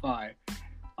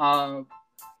 I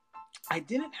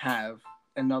didn't have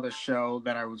another show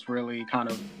that I was really kind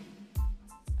of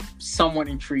somewhat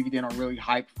intrigued in or really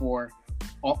hyped for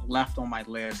left on my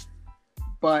list,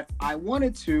 but I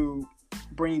wanted to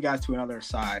bring you guys to another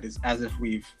side, as if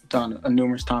we've done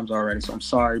numerous times already, so I'm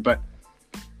sorry, but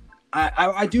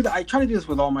I do that. I try to do this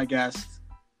with all my guests,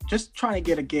 just trying to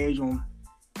get a gauge on,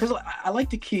 because I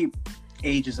like to keep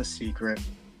ages a secret,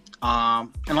 and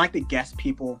I like to guess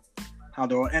people how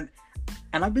they're, and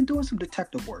I've been doing some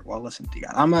detective work while listening to you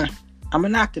guys. I'm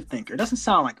an active thinker. It doesn't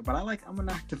sound like it, but I'm an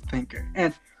active thinker.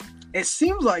 And it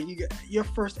seems like your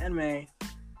first anime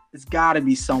has got to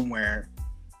be somewhere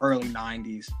early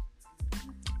 90s.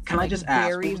 Can I just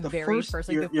ask, what was the first,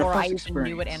 before I even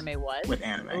knew what anime was? With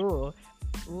anime.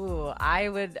 Ooh, I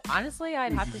would, honestly,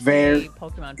 I'd have to say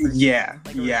Pokemon first. Yeah,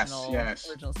 like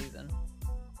original season.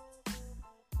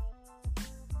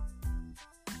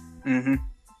 Mm-hmm.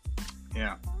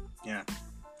 Yeah.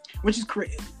 Which is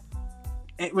crazy.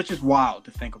 Which is wild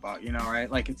to think about, right?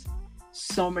 Like, it's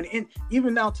so many, and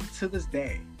even now to this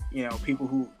day,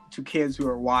 to kids who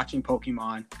are watching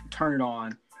Pokemon, turn it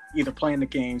on, either playing the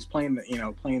games, playing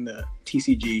the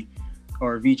TCG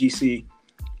or VGC,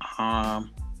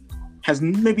 has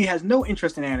no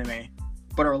interest in anime,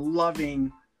 but are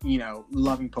loving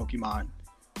Pokemon.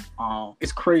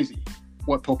 It's crazy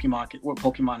what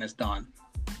Pokemon has done,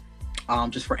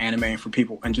 just for anime and for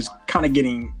people, and just kind of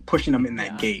pushing them in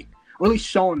that gate. Really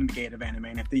showing them the gate of anime,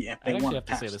 and if they want to have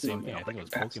to say the same thing. I think it was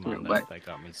Pokemon that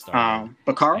got me started.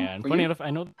 But Carl, and funny enough,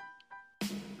 I know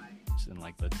in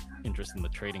like the interest in the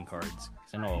trading cards.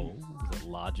 I know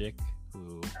Logic,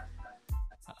 who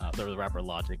the rapper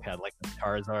Logic had like the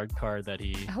Charizard card that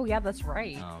he. Oh yeah, that's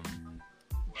right.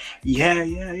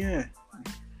 Yeah.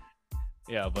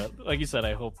 Yeah, but like you said,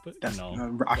 I hope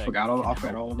I forgot all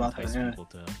about that. Yeah. People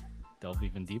to delve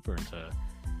even deeper into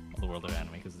the world of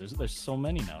anime, because there's so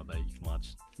many now that you can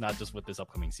watch, not just with this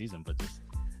upcoming season, but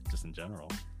just in general.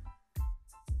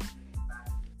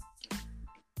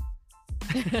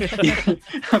 I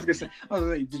was gonna say,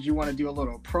 did you want to do a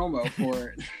little promo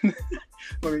for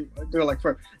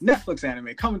for Netflix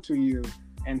anime coming to you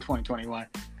in 2021?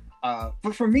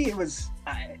 But for me, it was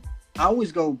I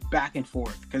always go back and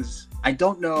forth, because I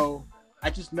don't know. I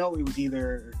just know it was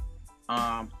either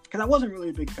because I wasn't really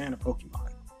a big fan of Pokemon.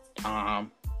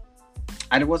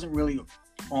 I wasn't really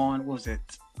on, what was it?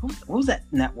 What was that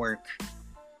network?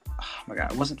 Oh my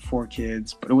god, it wasn't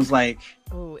 4Kids, but it was like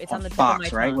it's on the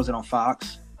Fox, right? Was it on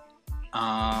Fox?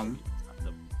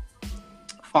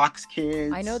 Fox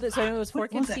Kids. I know that. So it was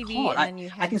 4Kids TV, and then you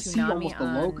had I can Toonami see almost the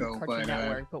logo, Cartoon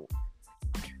Network, but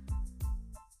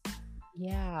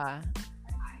yeah,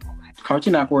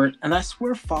 Cartoon Network, and I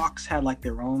swear Fox had like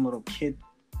their own little kid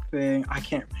thing. I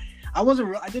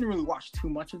didn't really watch too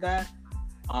much of that.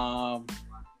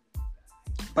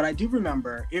 But I do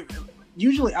remember it.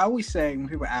 Usually, I always say when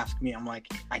people ask me, I'm like,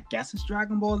 I guess it's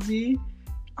Dragon Ball Z,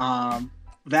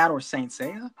 that or Saint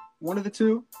Seiya, one of the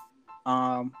two.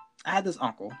 I had this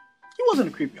uncle. He wasn't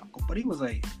a creepy uncle, but he was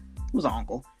an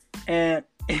uncle, and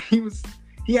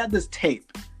he had this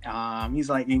tape. He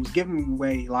was giving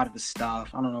away a lot of the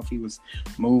stuff. I don't know if he was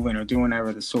moving or doing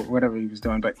whatever he was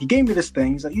doing, but he gave me this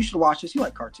thing. He's like, you should watch this. You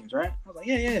like cartoons, right? I was like,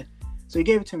 yeah. So he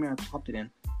gave it to me, and I popped it in,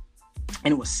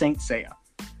 and it was Saint Seiya.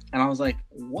 And I was like,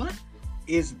 what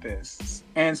is this?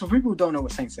 And so for people who don't know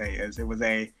what Saint Seiya is, I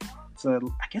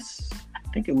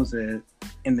think it was in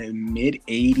the mid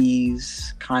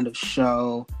 80s kind of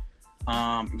show.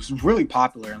 It was really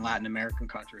popular in Latin American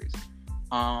countries.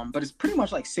 But it's pretty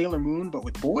much like Sailor Moon, but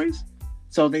with boys.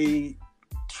 So they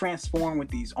transform with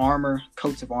these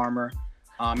coats of armor.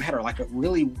 It had a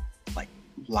really like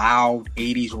loud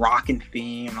 80s rockin'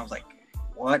 theme. And I was like,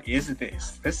 what is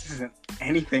this? This isn't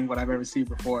anything what I've ever seen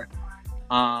before.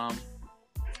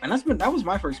 And that was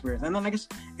my first experience. And then I guess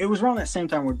it was around that same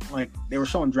time where like they were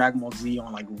showing Dragon Ball Z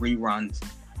on like reruns.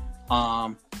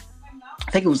 I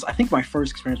think my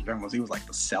first experience with Dragon Ball Z was like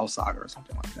the Cell Saga or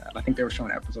something like that. I think they were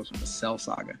showing episodes from the Cell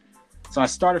Saga. So I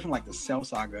started from like the Cell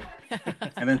Saga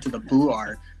and then to the Buu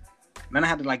arc. And then I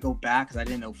had to like go back because I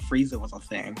didn't know Frieza was a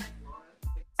thing.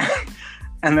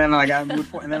 And then like I moved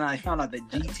forward, and then I found out that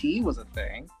GT was a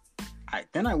thing.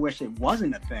 Then I wish it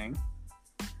wasn't a thing.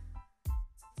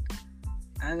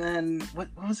 And then what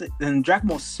was it? Then Dragon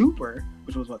Ball Super,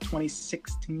 which was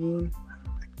 2016.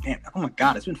 Man, oh my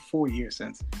god, it's been 4 years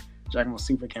since Dragon Ball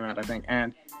Super came out, I think,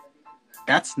 and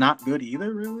that's not good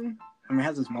either, really. I mean, it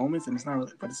has its moments, and it's not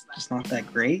really, but it's just not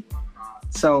that great.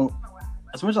 So,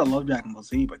 as much as I love Dragon Ball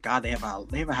Z, but God, they have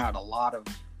had a lot of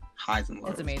highs and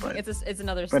lows. It's amazing. But, it's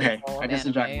another. But hey, I guess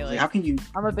it's Dragon Ball Z. How can you?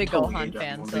 I'm a big totally Gohan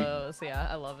fan, so yeah,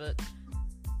 I love it.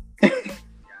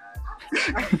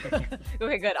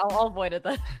 Okay, good. I'll avoid it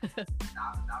then.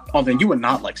 Oh, then you would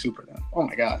not like Super then. Oh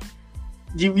my god,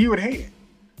 you would hate it.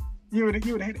 You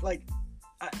would hate it. Like,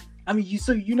 I mean,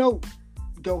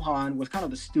 Gohan was kind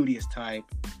of the studious type.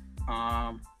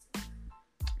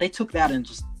 They took that and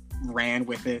just ran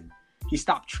with it. He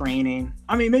stopped training.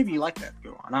 I mean, maybe you like that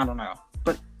Gohan. I don't know.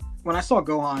 But when I saw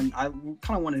Gohan, I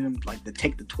kind of wanted him like to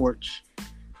take the torch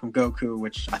from Goku,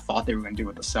 which I thought they were going to do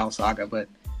with the Cell Saga, but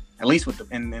at least with the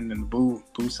and the Buu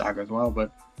Saga as well.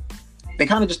 But they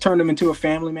kind of just turned him into a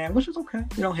family man, which is okay.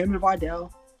 You know, him and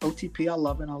Videl, OTP, I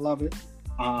love it.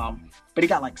 But he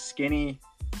got like skinny.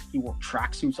 He wore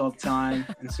tracksuits all the time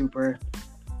in Super.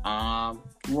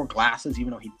 He wore glasses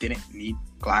even though he didn't need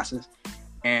glasses.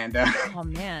 And oh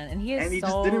man, and he so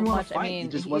just didn't want much. to fight. I mean, he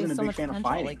just wasn't a big fan of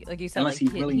fighting. Like you said, unless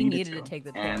like, he really he needed to take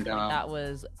the torch. And like, that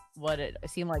was what it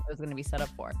seemed like it was going to be set up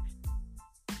for.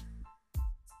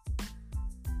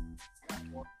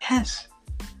 Yes.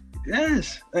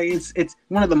 Like, it's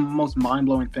one of the most mind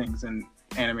blowing things in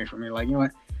anime for me. Like, you know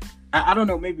what? I don't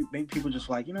know. Maybe people just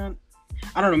like, you know,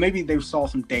 I don't know. Maybe they saw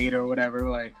some data or whatever,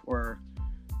 like, or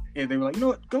they were like, you know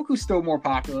what? Goku's still more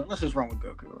popular. Let's just run with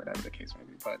Goku or whatever the case may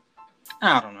be. But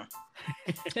I don't know.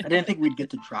 I didn't think we'd get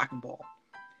to Dragon Ball.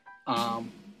 I'm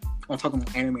talking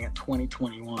about anime in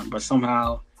 2021, but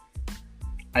somehow,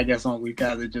 I guess on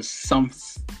WeebCast, it just some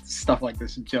stuff like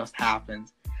this just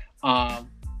happens.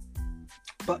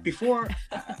 But before,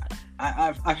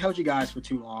 I've held you guys for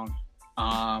too long.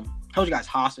 Held you guys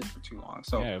hostage for too long.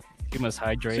 So yeah, keep us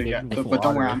hydrated. So, but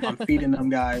don't worry, I'm feeding them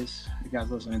guys. You guys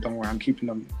listening, don't worry, I'm keeping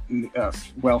them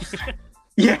well.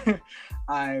 Yeah,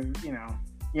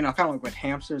 you know, kind of like with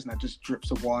hamsters, and that just drips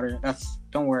of water.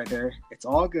 Don't worry, it's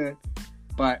all good.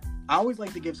 But I always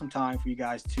like to give some time for you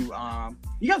guys to.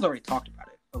 You guys already talked about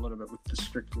it a little bit with the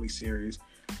Strictly series.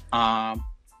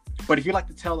 But if you'd like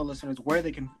to tell the listeners where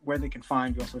they can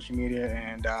find you on social media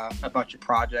and about your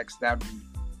projects, that'd be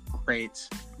great.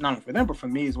 Not only for them, but for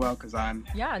me as well, because I'm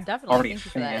definitely already thank a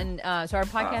you for that. fan. And so our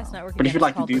podcast network. But if you'd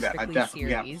like to do the that, I Strictly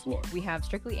definitely have the series. floor. We have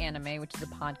Strictly Anime, which is a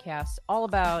podcast all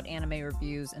about anime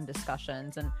reviews and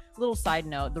discussions. And a little side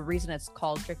note: the reason it's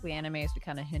called Strictly Anime, as we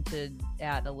kind of hinted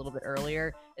at a little bit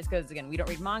earlier, is because again, we don't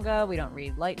read manga, we don't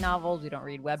read light novels, we don't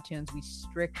read webtoons. We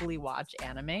strictly watch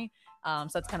anime. So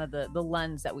that's kind of the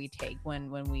lens that we take when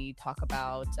we talk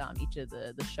about each of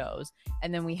the shows.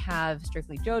 And then we have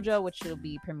Strictly JoJo, which will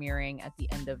be premiering at the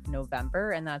end of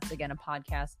November. And that's, again, a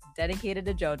podcast dedicated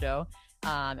to JoJo,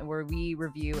 where we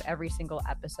review every single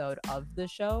episode of the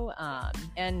show.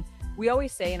 And we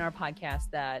always say in our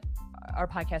podcast that our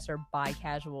podcasts are by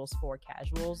casuals for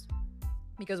casuals,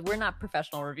 because we're not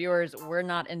professional reviewers, we're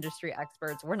not industry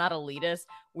experts, we're not elitists,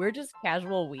 we're just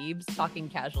casual weebs talking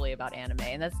casually about anime.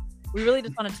 And we really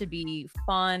just want it to be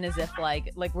fun, as if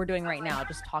like we're doing right now,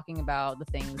 just talking about the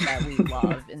things that we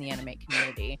love in the anime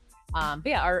community. But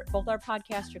yeah, both our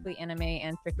podcasts, Strictly Anime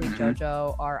and Strictly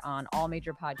JoJo, are on all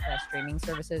major podcast streaming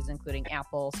services, including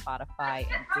Apple, Spotify,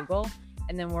 and Google.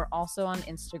 And then we're also on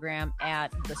Instagram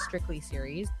at the Strictly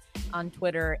Series, on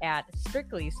Twitter at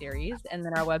Strictly Series, and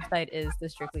then our website is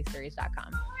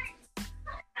thestrictlyseries.com.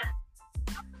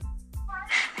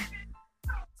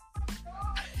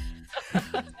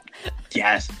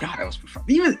 Yes, God, that was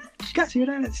professional. Even you guys hear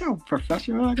that? It's so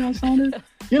professional that guy sounded.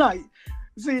 You know,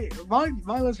 see, my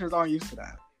listeners aren't used to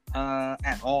that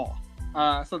at all.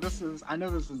 So I know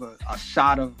this is a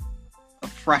shot of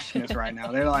freshness right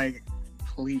now. They're like,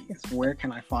 please, where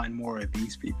can I find more of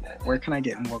these people? Where can I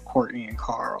get more Courtney and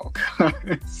Carl?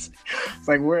 It's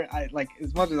like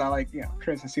as much as I like, you know,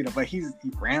 Chris and Cito, but he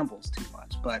rambles too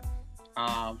much. But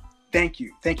thank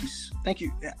you.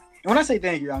 And when I say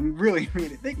thank you, I really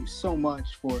mean it. Thank you so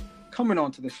much for coming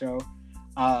on to the show,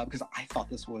 because I thought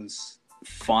this was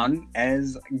fun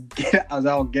as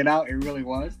I'll get out. It really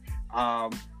was.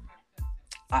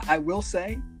 I will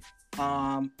say,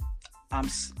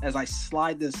 as I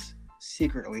slide this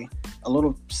secretly, a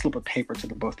little slip of paper to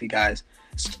the both of you guys,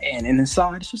 and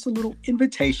inside it's just a little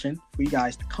invitation for you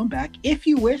guys to come back if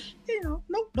you wish. You know,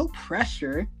 no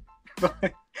pressure, but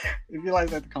if you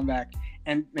guys like to come back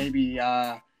and maybe do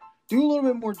a little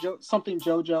bit more something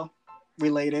JoJo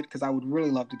related, because I would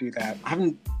really love to do that. I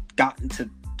haven't gotten to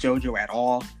JoJo at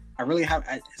all. I really have,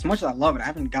 as much as I love it, I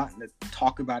haven't gotten to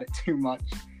talk about it too much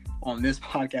on this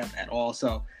podcast at all.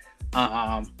 So,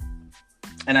 and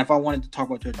if I wanted to talk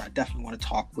about JoJo, I definitely want to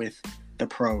talk with the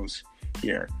pros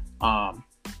here.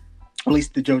 At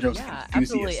least the JoJo's enthusiasts.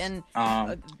 Absolutely. And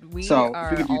we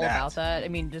are all about that. I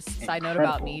mean, just side note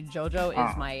about me, JoJo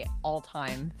is my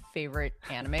all-time favorite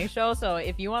anime show. So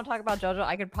if you want to talk about JoJo,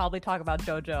 I could probably talk about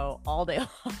JoJo all day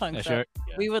long. So sure.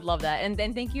 Yeah. We would love that. And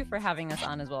then thank you for having us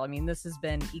on as well. I mean, this has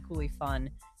been equally fun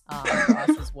for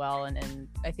us as well. And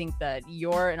I think that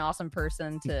you're an awesome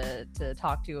person to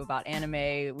talk to about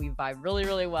anime. We vibe really,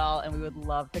 really well, and we would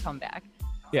love to come back.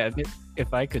 Yeah,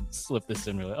 if I could slip this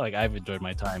in really, like, I've enjoyed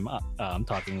my time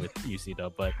talking with UC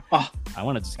but I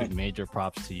want to just give major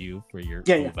props to you for your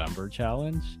November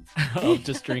challenge of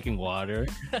just drinking water.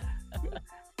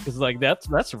 Because like that's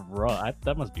rough.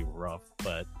 That must be rough,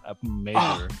 but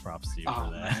major props to you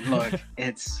for that. Man, look,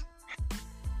 it's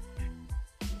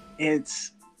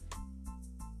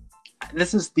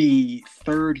this is the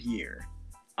third year.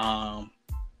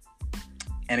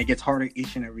 And it gets harder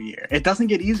each and every year. It doesn't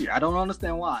get easier. I don't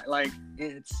understand why. Like,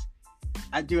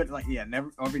 I do it like,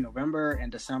 every November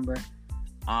and December.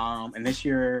 And this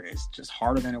year it's just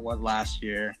harder than it was last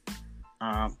year.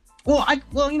 I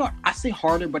say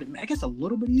harder, but I guess a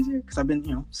little bit easier because I've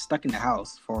been, stuck in the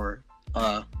house for,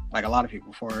 like a lot of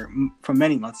people for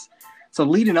many months. So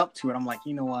leading up to it, I'm like,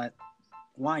 you know what?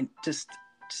 Why just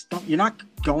don't, you're not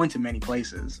going to many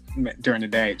places during the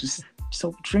day.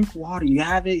 So drink water. You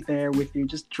have it there with you.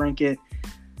 Just drink it.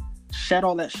 Shed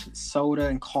all that soda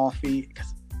and coffee.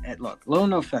 Because, look, little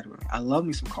no effect with me. I love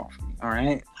me some coffee. All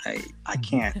right, I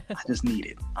can't. I just need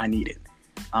it. I need it.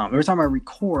 Every time I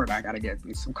record, I gotta get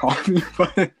me some coffee.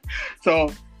 But so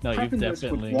no, you've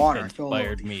definitely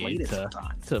inspired me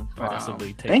to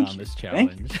possibly take on this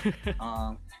challenge.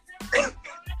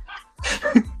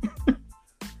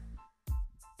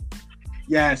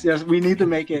 Yes, we need to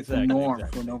make it the norm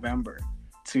for November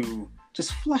to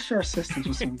just flush our systems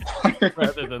with some water.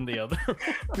 Rather than the other.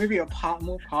 Maybe a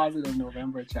more positive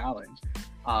November challenge.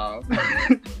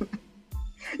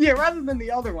 Yeah, rather than the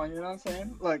other one, you know what I'm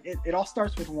saying? Look, it all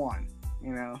starts with one,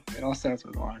 It all starts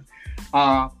with one.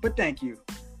 But thank you.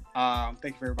 Thank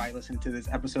you for everybody listening to this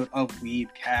episode of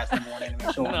WeebCast, the more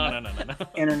anime show on the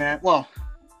internet. Well,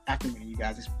 after meeting you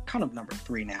guys, it's kind of number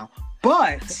 3 now.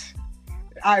 But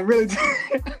I really do.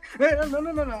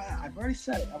 No. I've already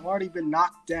said it. I've already been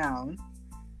knocked down.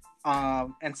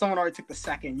 And someone already took the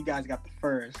second. You guys got the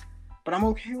first. But I'm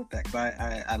okay with that because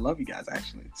I love you guys,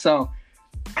 actually. So,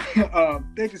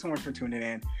 thank you so much for tuning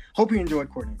in. Hope you enjoyed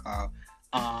Courtney and Kyle.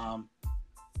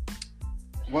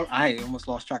 Well, I almost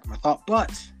lost track of my thought.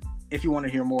 But if you want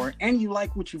to hear more and you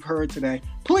like what you've heard today,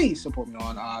 please support me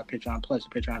on Patreon. Pledge to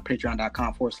Patreon,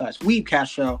 patreon.com/WeebCast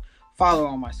show. Follow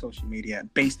on my social media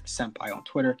at Based Senpai on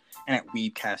Twitter and at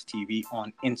WeebCast TV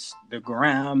on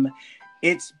Instagram.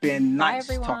 It's been nice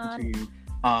talking to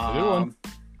you.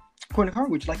 Courtney Carr,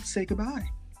 would you like to say goodbye?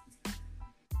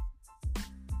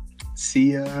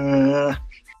 See ya.